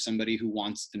 or you're somebody who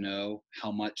wants to know how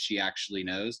much she actually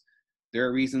knows, there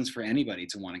are reasons for anybody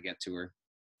to want to get to her.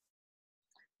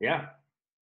 Yeah.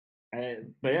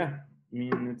 But yeah, I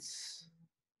mean,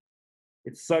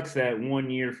 it sucks that 1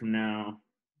 year from now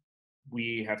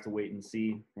we have to wait and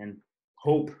see, and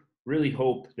really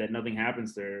hope that nothing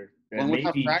happens to her. That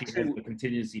maybe she has a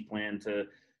contingency plan to,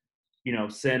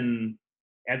 send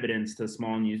evidence to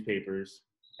small newspapers.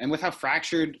 And with how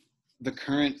fractured the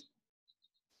current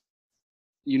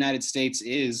United States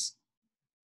is,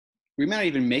 we might not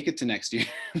even make it to next year.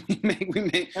 we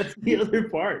may. That's the other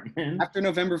part, man. After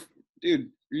November, dude,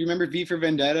 remember V for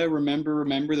Vendetta? Remember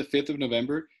the 5th of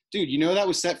November? Dude, that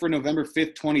was set for November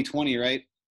 5th, 2020, right?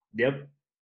 Yep.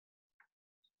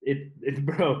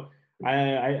 Bro,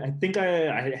 I think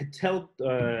I told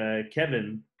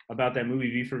Kevin about that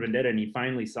movie V for Vendetta, and he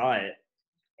finally saw it,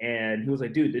 and he was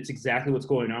like, dude, it's exactly what's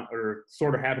going on, or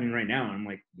sort of happening right now. And I'm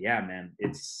like, yeah, man,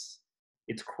 it's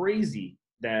crazy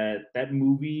that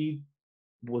movie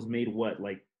was made, what,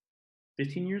 like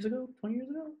 15 years ago, 20 years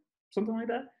ago, something like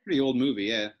that? Pretty old movie,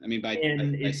 yeah. I mean,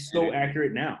 it's so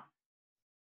accurate now.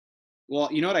 Well,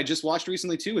 you know what I just watched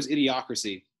recently too was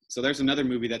Idiocracy. So there's another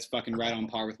movie that's fucking right on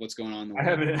par with what's going on in the world.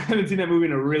 I haven't seen that movie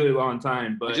in a really long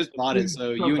time, but I just bought it.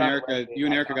 So you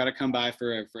and Erica got to come by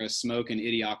for a smoke and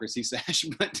Idiocracy sesh.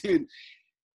 But dude,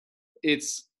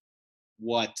 it's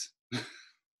what?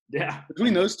 Yeah.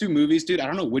 Between those two movies, dude, I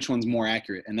don't know which one's more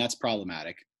accurate, and that's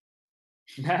problematic.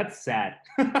 That's sad.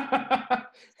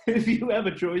 If you have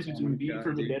a choice between V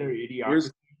for Vendetta or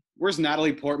Idiocracy. Where's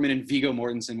Natalie Portman and Viggo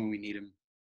Mortensen when we need him?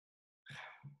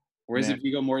 Or is it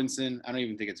Viggo Mortensen? I don't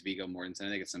even think it's Viggo Mortensen. I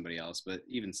think it's somebody else, but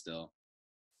even still.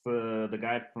 The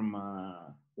guy from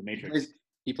The Matrix.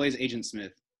 He plays Agent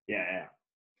Smith. Yeah.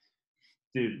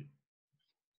 Dude,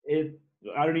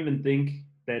 I don't even think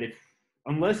that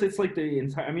unless it's like the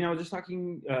entire. I mean, I was just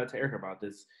talking to Eric about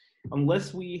this.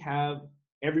 Unless we have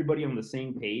everybody on the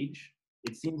same page,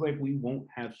 it seems like we won't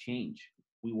have change.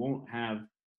 We won't have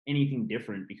anything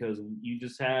different because you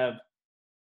just have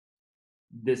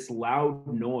this loud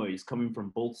noise coming from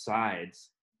both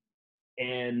sides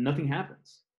and nothing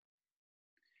happens.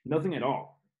 Nothing at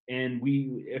all. And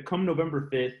we come November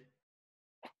 5th,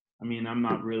 I mean, I'm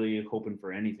not really hoping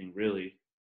for anything really.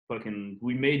 Fucking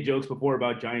we made jokes before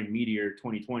about giant meteor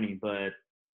 2020, but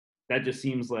that just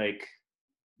seems like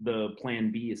the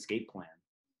plan B escape plan.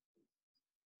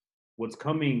 What's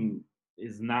coming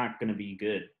is not going to be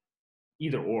good,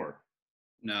 either or.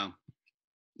 No,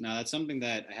 that's something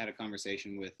that I had a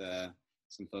conversation with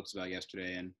some folks about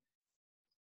yesterday, and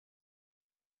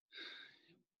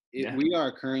we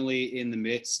are currently in the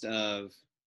midst of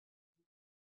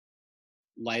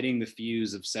lighting the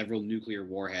fuse of several nuclear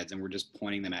warheads, and we're just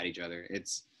pointing them at each other.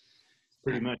 It's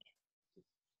pretty much.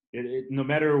 No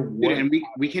matter what. Dude, and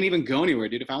we can't even go anywhere,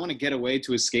 dude. If I want to get away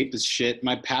to escape this shit,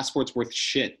 my passport's worth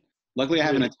shit. Luckily, I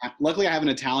have an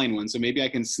Italian one, so maybe I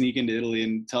can sneak into Italy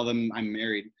and tell them I'm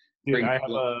married. Dude,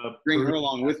 bring her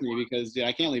along with me because, dude,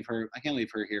 I can't leave her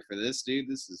here for this, dude.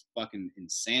 This is fucking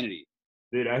insanity.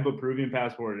 Dude, I have a Peruvian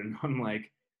passport, and I'm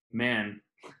like, man,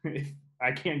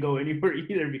 I can't go anywhere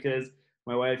either because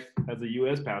my wife has a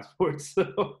U.S. passport.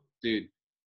 So, dude,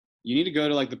 you need to go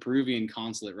to like the Peruvian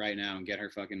consulate right now and get her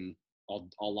fucking all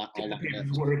working,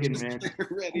 man. Get her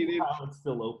ready, dude. It's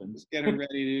still open. Just get her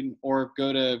ready, dude. Or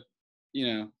go to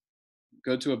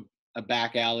a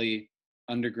back alley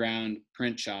underground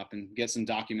print shop and get some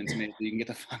documents made so you can get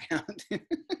the fuck out.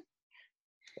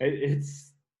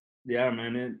 Yeah,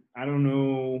 man. I don't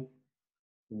know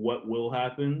what will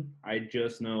happen. I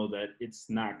just know that it's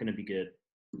not going to be good.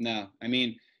 No, I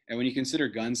mean, and when you consider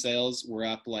gun sales, we're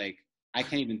up like, I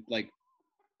can't even, like,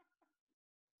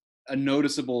 a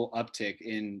noticeable uptick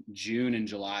in June and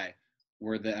July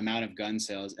were the amount of gun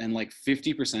sales, and like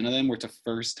 50% of them were to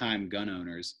first-time gun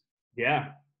owners. Yeah.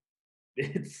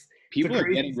 People are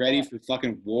getting ready for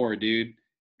fucking war, dude.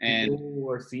 And people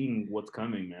are seeing what's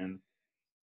coming, man.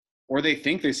 Or they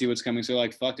think they see what's coming, so they're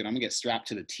like, fuck it, I'm gonna get strapped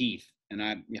to the teeth.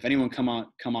 And if anyone come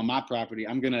on my property,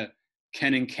 I'm gonna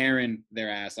Ken and Karen their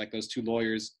ass, like those two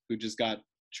lawyers who just got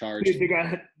charged. Dude,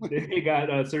 they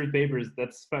got served papers.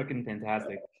 That's fucking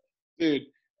fantastic. Dude,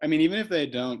 I mean, even if they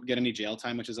don't get any jail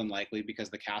time, which is unlikely because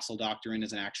the castle doctrine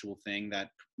is an actual thing that,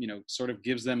 sort of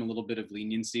gives them a little bit of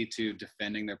leniency to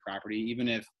defending their property, even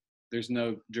if there's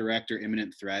no direct or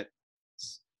imminent threat.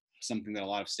 It's something that a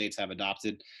lot of states have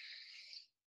adopted.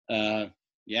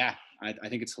 Yeah, I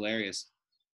think it's hilarious.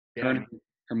 Yeah.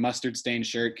 Her mustard-stained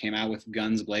shirt came out with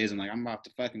guns blazing, like, I'm about to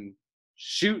fucking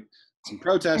shoot some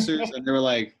protesters. And they were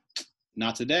like,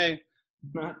 not today.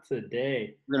 Not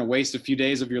today. We're going to waste a few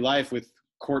days of your life with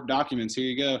court documents. Here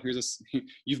you go.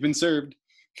 You've been served.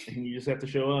 And you just have to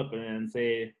show up and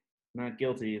say, not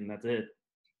guilty, and that's it.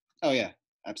 Oh, yeah,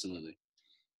 absolutely.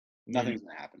 Nothing's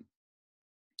going to happen.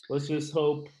 Let's just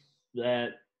hope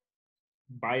that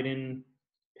Biden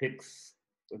picks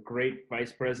a great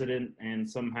vice president and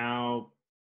somehow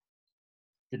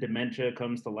the dementia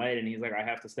comes to light and he's like, I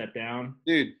have to step down.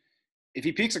 Dude, if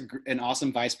he picks an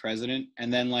awesome vice president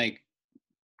and then like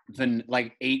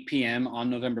 8 p.m. on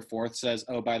November 4th says,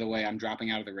 oh, by the way, I'm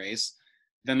dropping out of the race,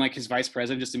 then like his vice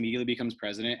president just immediately becomes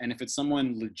president. And if it's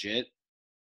someone legit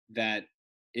that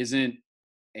isn't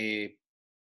a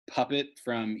puppet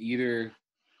from either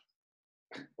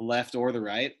the left or the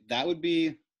right,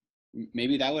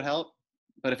 maybe that would help.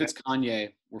 But if it's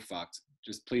Kanye, we're fucked.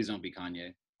 Just please don't be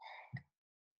Kanye.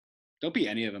 Don't be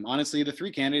any of them. Honestly, the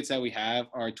three candidates that we have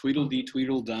are Tweedledee,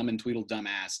 Tweedledum, and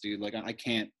Tweedledumbass, dude. Like, I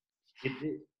can't.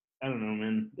 I don't know,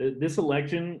 man. This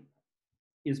election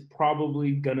is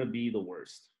probably going to be the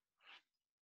worst.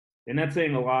 And that's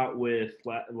saying a lot with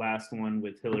last one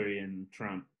with Hillary and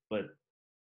Trump. But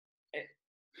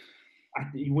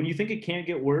when you think it can't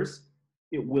get worse,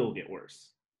 it will get worse.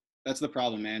 That's the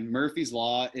problem, man. Murphy's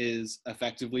Law is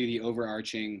effectively the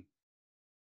overarching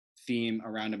theme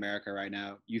around America right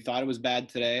now. You thought it was bad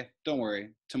today? Don't worry.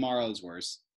 Tomorrow is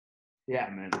worse. Yeah,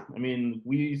 man. I mean,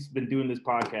 we've been doing this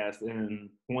podcast and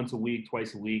once a week,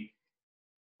 twice a week,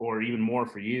 or even more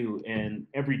for you. And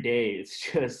every day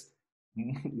it's just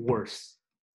worse.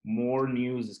 More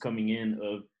news is coming in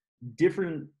of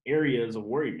different areas of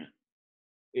worriment.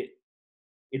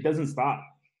 It doesn't stop.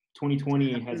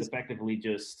 2020 has effectively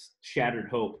just shattered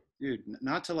hope. Dude,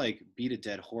 not to like beat a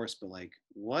dead horse, but like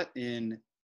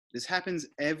this happens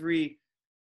every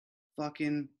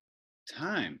fucking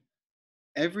time.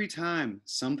 Every time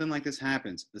something like this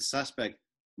happens, the suspect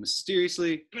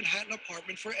mysteriously Manhattan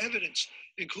apartment for evidence,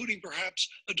 including perhaps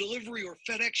a delivery or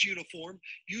FedEx uniform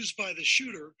used by the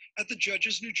shooter at the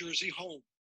judge's New Jersey home.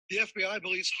 The FBI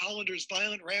believes Hollander's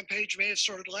violent rampage may have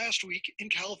started last week in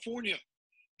California.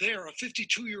 There, a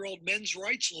 52-year-old men's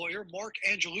rights lawyer, Mark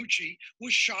Angelucci,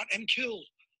 was shot and killed,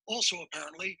 also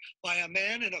apparently by a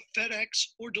man in a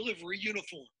FedEx or delivery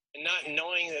uniform. And not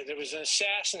knowing that there was an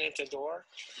assassin at the door,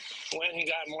 when he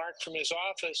got marked from his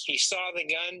office, he saw the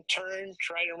gun, turned,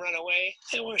 tried to run away,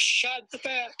 and was shot in the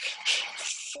back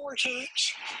 4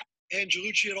 times.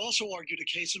 Angelucci had also argued a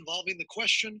case involving the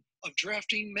question of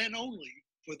drafting men only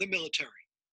for the military.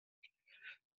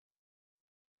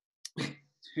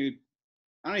 Dude,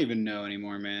 I don't even know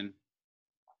anymore, man.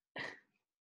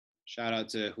 Shout out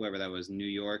to whoever that was, New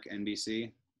York,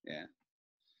 NBC. Yeah.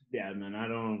 Yeah, man, I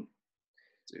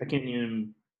Dude. can't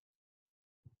even,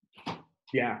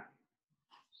 yeah.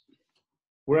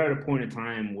 We're at a point in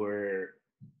time where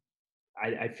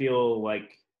I feel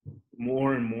like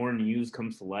more and more news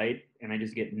comes to light, and I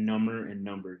just get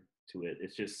numbered to it.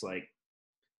 It's just like,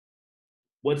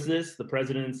 what's this? The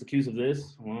president's accused of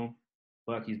this? Well,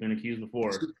 fuck, he's been accused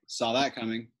before. Saw that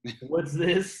coming. What's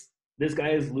this? This guy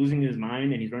is losing his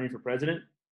mind and he's running for president?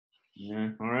 Yeah,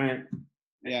 all right.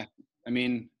 Yeah, I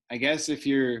mean, I guess if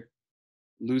you're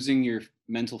losing your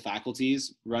mental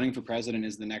faculties, running for president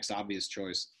is the next obvious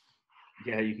choice.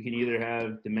 Yeah, you can either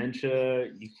have dementia,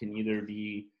 you can either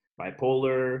be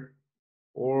bipolar,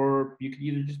 or you could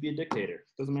either just be a dictator.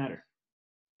 Doesn't matter.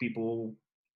 People.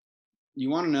 You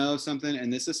want to know something,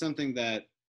 and this is something that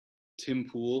Tim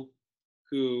Pool,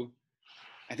 who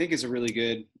I think is a really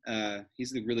good,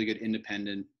 he's a really good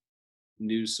independent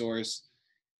news source.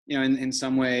 You know, in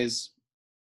some ways,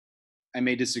 I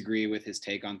may disagree with his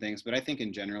take on things, but I think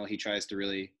in general, he tries to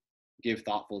really give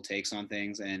thoughtful takes on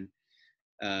things and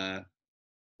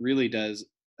really does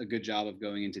a good job of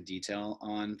going into detail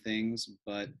on things.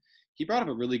 But he brought up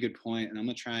a really good point, and I'm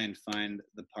going to try and find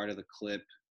the part of the clip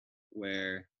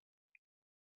where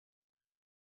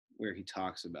he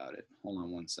talks about it. Hold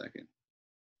on one second.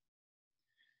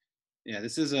 Yeah,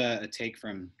 this is a take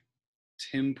from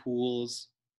Tim Pool's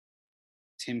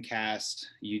Timcast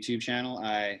YouTube channel.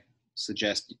 I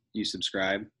suggest you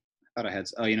subscribe. I thought I had,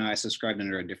 I subscribed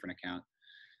under a different account.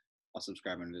 I'll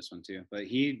subscribe under this one too. But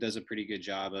he does a pretty good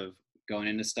job of going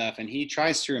into stuff, and he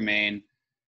tries to remain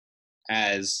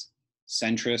as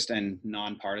centrist and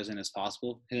nonpartisan as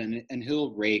possible. And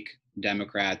he'll rake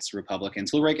Democrats,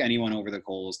 Republicans, he'll rake anyone over the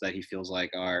coals that he feels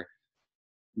like are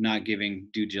not giving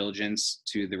due diligence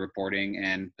to the reporting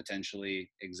and potentially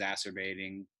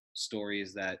exacerbating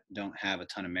stories that don't have a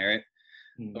ton of merit.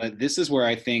 Mm-hmm. But this is where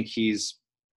I think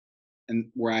and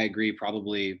where I agree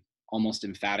probably almost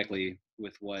emphatically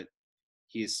with what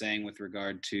he is saying with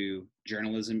regard to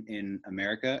journalism in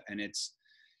America. And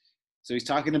so he's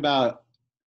talking about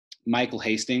Michael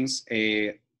Hastings,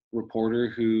 a reporter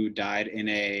who died in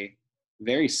a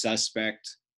very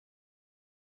suspect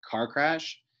car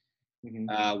crash.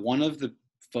 Mm-hmm. One of the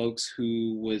folks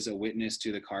who was a witness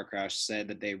to the car crash said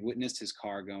that they witnessed his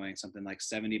car going something like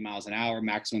 70 miles an hour,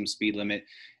 maximum speed limit,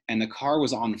 and the car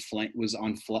was on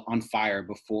fire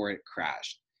before it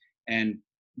crashed. And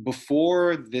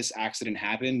before this accident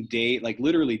happened,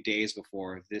 literally days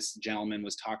before, this gentleman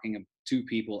was talking to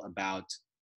people about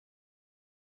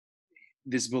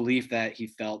this belief that he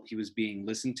felt he was being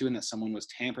listened to and that someone was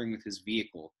tampering with his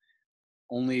vehicle,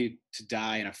 only to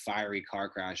die in a fiery car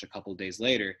crash a couple of days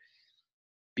later,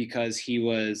 because he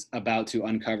was about to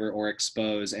uncover or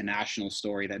expose a national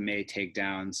story that may have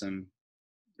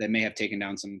taken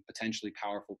down some potentially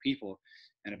powerful people.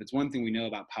 And if it's one thing we know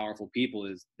about powerful people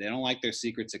is they don't like their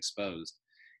secrets exposed.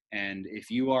 And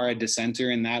if you are a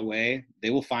dissenter in that way,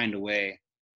 they will find a way,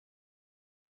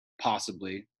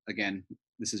 possibly, again,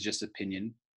 this is just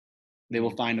opinion, they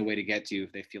will find a way to get to you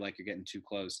if they feel like you're getting too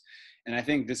close. And I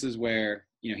think this is where,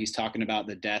 he's talking about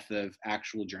the death of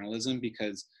actual journalism,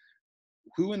 because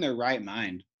who in their right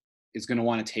mind is going to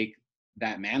want to take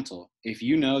that mantle? If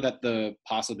you know that the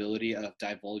possibility of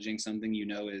divulging something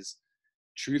is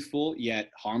truthful yet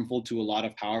harmful to a lot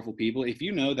of powerful people, if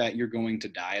you know that you're going to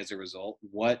die as a result,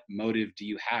 what motive do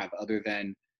you have other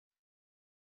than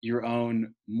your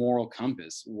own moral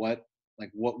compass? What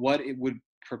it would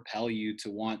propel you to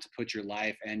want to put your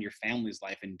life and your family's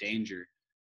life in danger?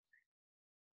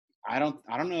 I don't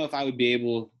know if I would be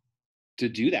able to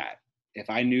do that. If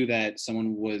I knew that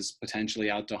someone was potentially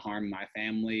out to harm my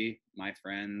family, my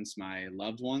friends, my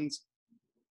loved ones,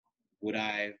 would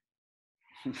I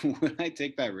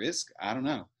take that risk? I don't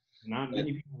know. Not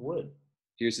many people would.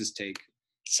 Here's his take.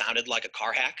 Sounded like a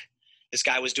car hack. This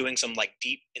guy was doing some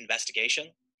deep investigation.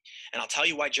 And I'll tell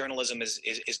you why journalism is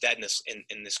dead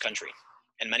in this country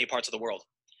and many parts of the world.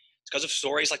 It's because of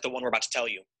stories like the one we're about to tell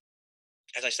you.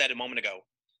 As I said a moment ago,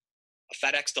 a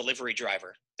FedEx delivery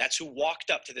driver, that's who walked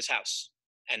up to this house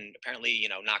and apparently,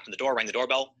 knocked on the door, rang the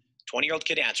doorbell. 20-year-old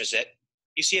kid answers it.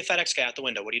 You see a FedEx guy out the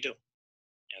window. What do?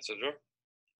 Answer the door.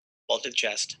 Bullet to the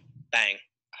chest. Bang.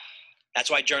 That's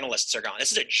why journalists are gone.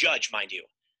 This is a judge, mind you.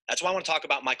 That's why I want to talk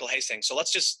about Michael Hastings. So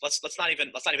let's not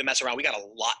even mess around. We got a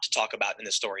lot to talk about in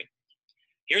this story.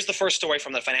 Here's the first story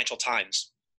from the Financial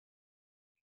Times.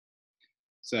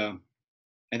 So,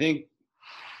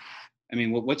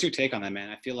 what's your take on that, man?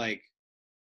 I feel like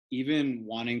even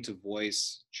wanting to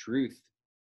voice truth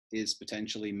is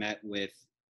potentially met with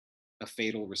a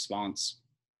fatal response.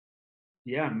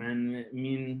 Yeah, man. I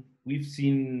mean, we've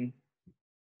seen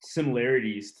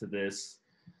similarities to this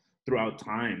throughout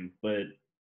time, but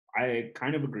I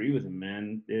kind of agree with him,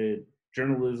 man.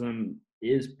 Journalism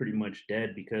is pretty much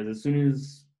dead because as soon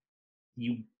as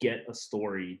you get a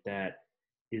story that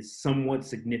is somewhat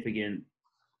significant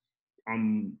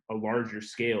on a larger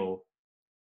scale,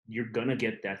 you're gonna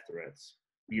get death threats.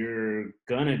 You're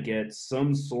gonna get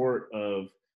some sort of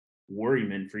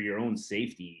worriment for your own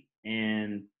safety.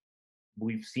 And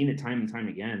we've seen it time and time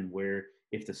again where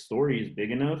if the story is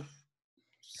big enough,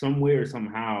 some way or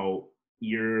somehow,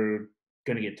 you're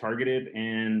going to get targeted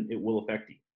and it will affect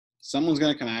you. Someone's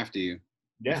going to come after you.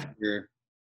 Yeah.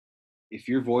 If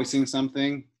you're voicing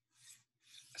something,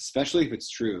 especially if it's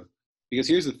true, because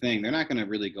here's the thing, they're not going to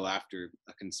really go after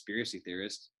a conspiracy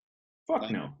theorist. Fuck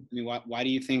no. I mean, why do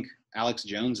you think Alex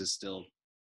Jones is still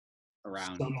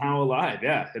around? Somehow alive,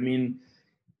 yeah. I mean,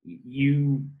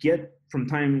 you get from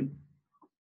time,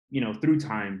 through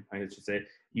time, I should say,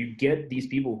 you get these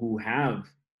people who have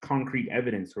concrete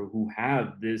evidence or who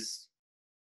have this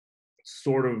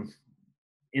sort of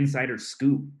insider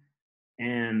scoop,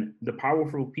 and the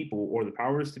powerful people or the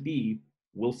powers to be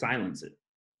will silence it.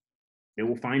 They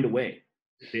will find a way.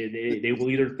 They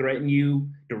will either threaten you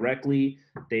directly,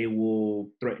 they will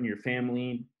threaten your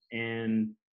family,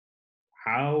 and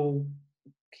how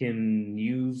can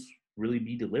news really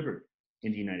be delivered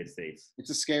in the United States?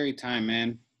 It's a scary time,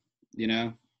 man.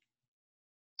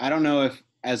 I don't know if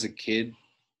as a kid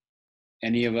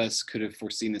any of us could have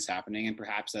foreseen this happening, and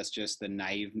perhaps that's just the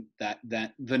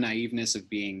naiveness of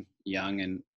being young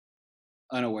and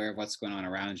unaware of what's going on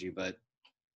around you. But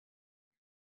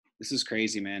this is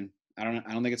crazy, man. I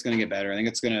don't think it's going to get better. I think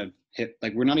it's going to hit,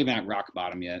 like, we're not even at rock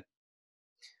bottom yet.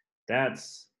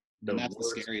 That's the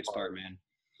scariest part, man.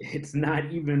 It's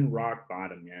not even rock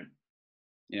bottom yet.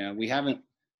 We haven't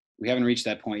reached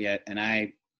that point yet, and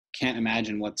I can't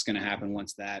imagine what's going to happen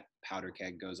once that powder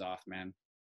keg goes off, man.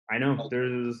 I know.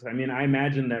 I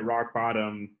imagine that rock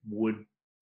bottom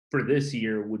for this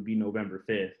year would be November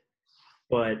 5th,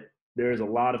 but there's a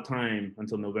lot of time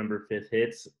until November 5th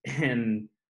hits, and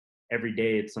every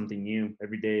day it's something new.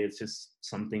 Every day it's just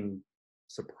something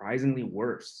surprisingly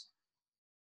worse.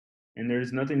 And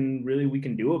there's nothing really we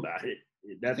can do about it.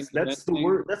 That's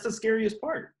the scariest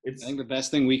part. I think the best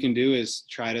thing we can do is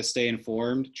try to stay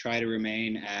informed, try to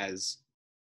remain as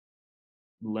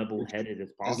level-headed as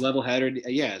possible. As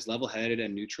level-headed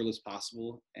and neutral as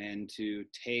possible, and to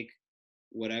take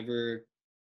whatever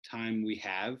time we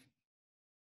have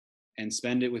and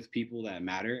spend it with people that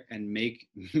matter, and make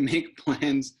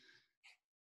plans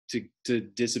to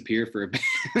disappear for a bit.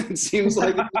 It seems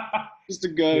like just to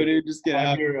go, dude, just get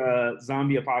out. Your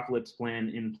zombie apocalypse plan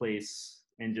in place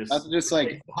and just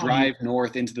like drive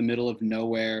north into the middle of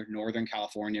nowhere, Northern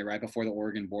California, right before the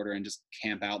Oregon border, and just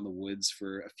camp out in the woods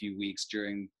for a few weeks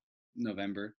during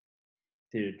November.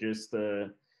 Dude, just a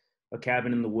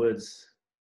cabin in the woods.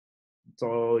 It's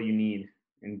all you need,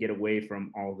 and get away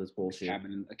from all this bullshit.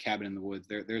 A cabin in the woods.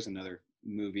 There's another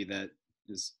movie that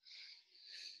is.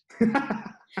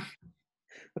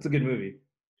 That's a good movie.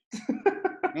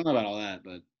 I don't know about all that,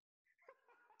 but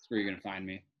that's where you're gonna find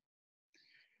me.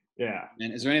 Yeah.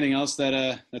 And is there anything else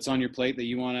that's on your plate that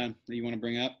you wanna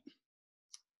bring up?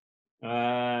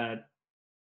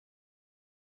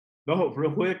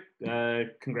 Real quick.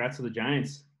 Congrats to the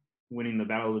Giants winning the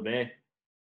Battle of the Bay.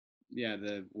 Yeah,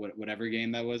 the whatever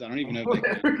game that was. I don't even know.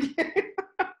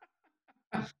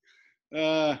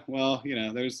 Well,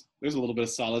 there's a little bit of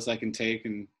solace I can take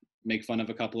and make fun of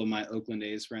a couple of my Oakland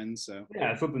A's friends. So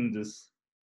yeah, something just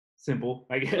simple,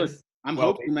 I guess. I'm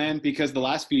hopeful, man, because the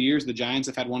last few years the Giants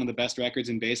have had one of the best records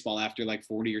in baseball after like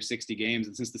 40 or 60 games,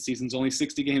 and since the season's only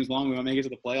 60 games long, we might make it to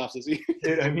the playoffs this year.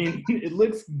 Dude, I mean, it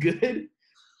looks good.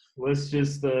 Let's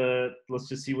just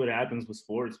see what happens with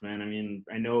sports, man. I mean,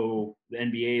 I know the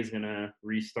NBA is gonna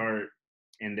restart,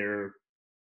 and they're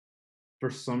for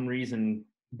some reason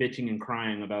bitching and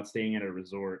crying about staying at a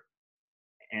resort.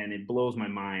 And it blows my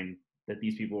mind that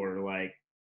these people are like,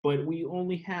 but we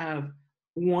only have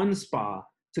one spa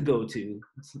to go to.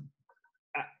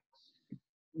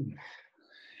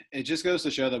 It just goes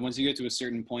to show that once you get to a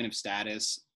certain point of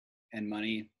status and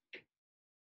money,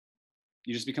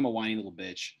 you just become a whiny little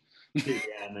bitch. Yeah,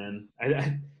 man.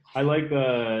 I like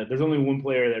there's only one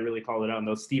player that really called it out, and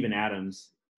that was Steven Adams.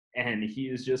 And he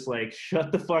is just like,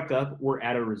 shut the fuck up. We're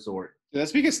at a resort.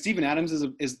 That's because Steven Adams is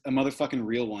a motherfucking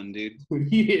real one, dude.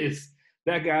 He is.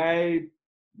 That guy,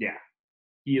 yeah,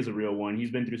 he is a real one.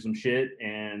 He's been through some shit,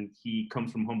 and he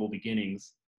comes from humble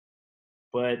beginnings.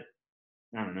 But,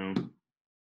 I don't know.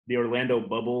 The Orlando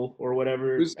bubble or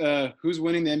whatever. Who's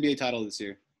winning the NBA title this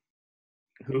year?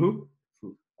 Who?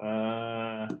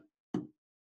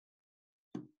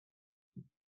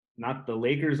 Not the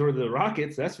Lakers or the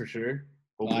Rockets, that's for sure.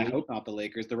 Well, I hope not the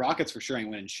Lakers. The Rockets for sure ain't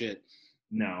winning shit.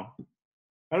 No.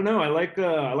 I don't know. I like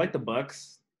the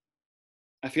Bucks.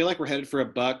 I feel like we're headed for a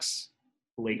Bucks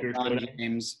Lakers LeBron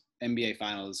James NBA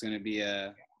final. It's going to be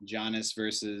a Giannis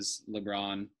versus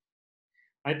LeBron.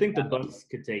 I think the Bucks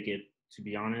could take it, to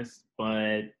be honest,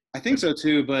 but I think so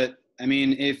too. But I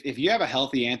mean, if you have a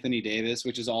healthy Anthony Davis,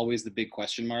 which is always the big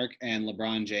question mark, and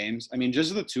LeBron James, I mean,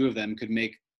 just the two of them could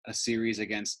make a series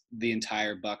against the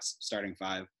entire Bucks starting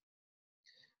five.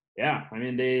 Yeah, I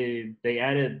mean, they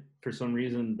added for some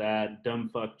reason that dumb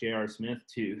fuck J.R. Smith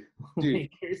to Dude,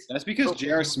 that's because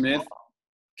J.R. Smith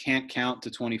can't count to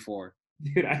 24.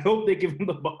 Dude, I hope they give him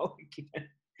the ball again.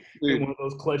 Dude, in one of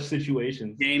those clutch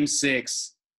situations. Game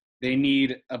 6, they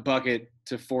need a bucket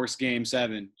to force Game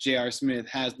 7. J.R. Smith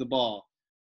has the ball.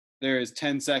 There is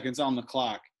 10 seconds on the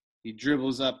clock. He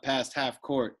dribbles up past half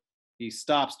court. He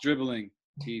stops dribbling.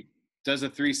 He does a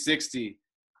 360.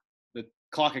 The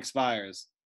clock expires.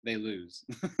 They lose.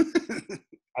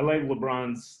 I like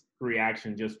LeBron's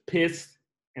reaction, just pissed,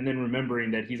 and then remembering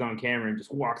that he's on camera and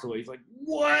just walks away. He's like,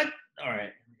 what? All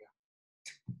right.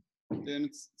 Then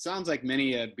it sounds like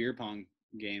many beer pong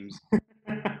games.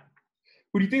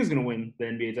 Who do you think is going to win the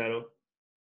NBA title?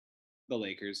 The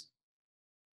Lakers.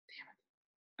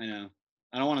 Damn it. I know.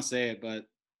 I don't want to say it, but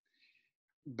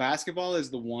basketball is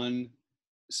the one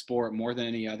sport more than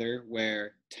any other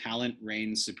where talent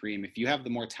reigns supreme. If you have the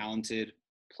more talented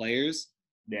players,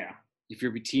 yeah. If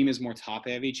your team is more top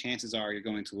heavy, chances are you're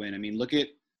going to win. I mean, look at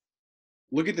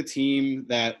the team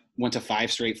that went to 5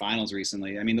 straight finals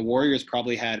recently. I mean, the Warriors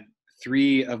probably had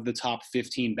 3 of the top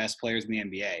 15 best players in the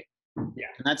NBA. Yeah.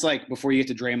 And that's like before you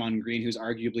get to Draymond Green, who's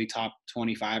arguably top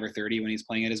 25 or 30 when he's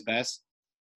playing at his best.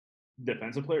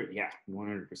 Defensive player? Yeah,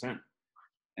 100%.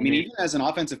 I mean, even as an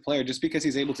offensive player, just because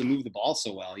he's able to move the ball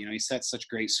so well, he sets such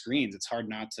great screens. It's hard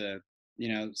not to,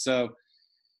 so.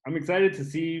 I'm excited to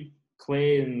see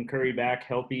Clay and Curry back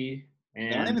healthy.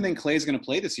 And I don't even think Clay's going to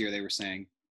play this year, they were saying.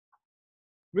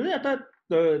 Really? I thought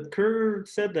Kerr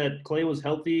said that Clay was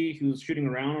healthy. He was shooting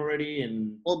around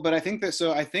already. Well, but I think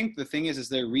the thing is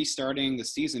they're restarting the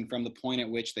season from the point at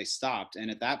which they stopped. And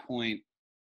at that point,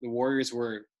 the Warriors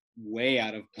were way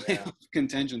out of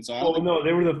contention. So no,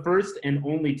 they were the first and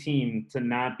only team to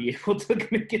not be able to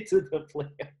make it to the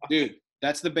playoffs. Dude,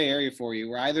 that's the Bay Area for you.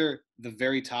 We're either the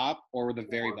very top or we're the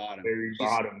very bottom. Very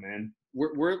bottom, man.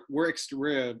 We're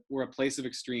a place of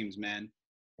extremes, man.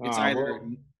 It's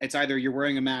either you're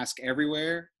wearing a mask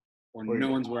everywhere or no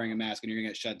one's wearing a mask and you're gonna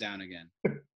get shut down again. I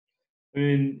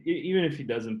mean, even if he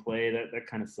doesn't play, that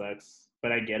kind of sucks.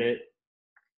 But I get it.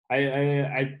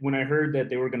 I when I heard that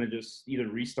they were gonna just either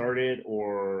restart it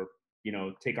or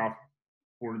take off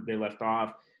where they left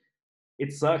off,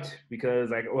 it sucked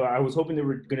because I was hoping they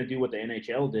were gonna do what the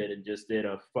NHL did and just did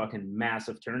a fucking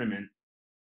massive tournament.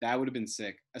 That would have been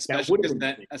sick, especially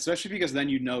because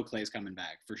then Clay's coming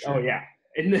back for sure. Oh yeah,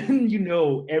 and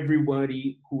then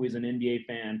everybody who is an NBA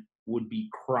fan would be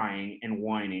crying and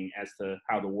whining as to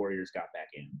how the Warriors got back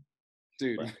in.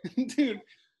 Dude,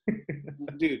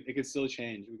 it could still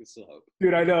change. We could still hope.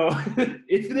 Dude, I know.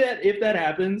 if that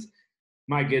happens,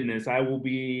 my goodness, I will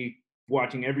be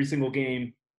watching every single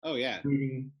game. Oh yeah,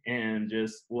 and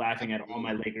just laughing at all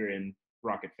my Laker and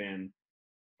Rocket fan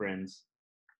friends.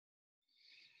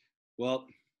 Well,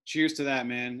 cheers to that,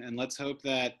 man. And let's hope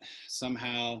that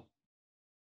somehow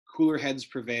cooler heads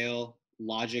prevail,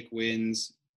 logic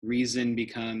wins, reason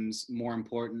becomes more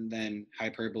important than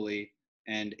hyperbole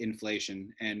and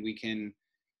inflation, and we can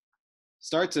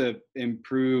start to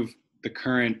improve the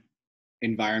current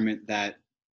environment that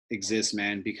exists,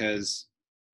 man, because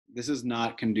this is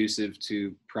not conducive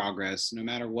to progress. No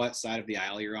matter what side of the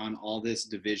aisle you're on, all this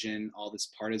division, all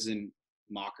this partisan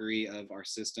mockery of our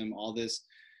system, all this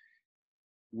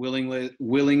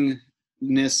willing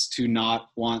willingness to not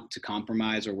want to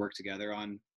compromise or work together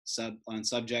on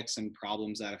subjects and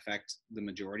problems that affect the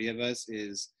majority of us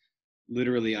is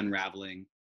literally unraveling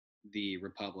the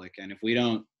republic. And if we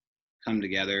don't come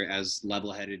together as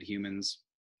level-headed humans,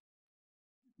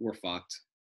 we're fucked.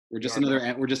 We're just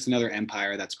another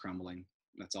empire that's crumbling.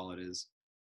 That's all it is.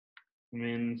 I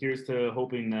mean, here's to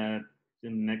hoping that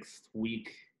in the next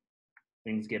week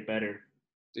things get better.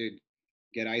 Dude,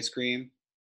 get ice cream,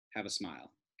 have a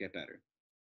smile, get better.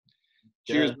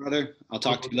 Cheers, brother. I'll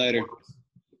talk to you later.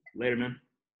 Later, man.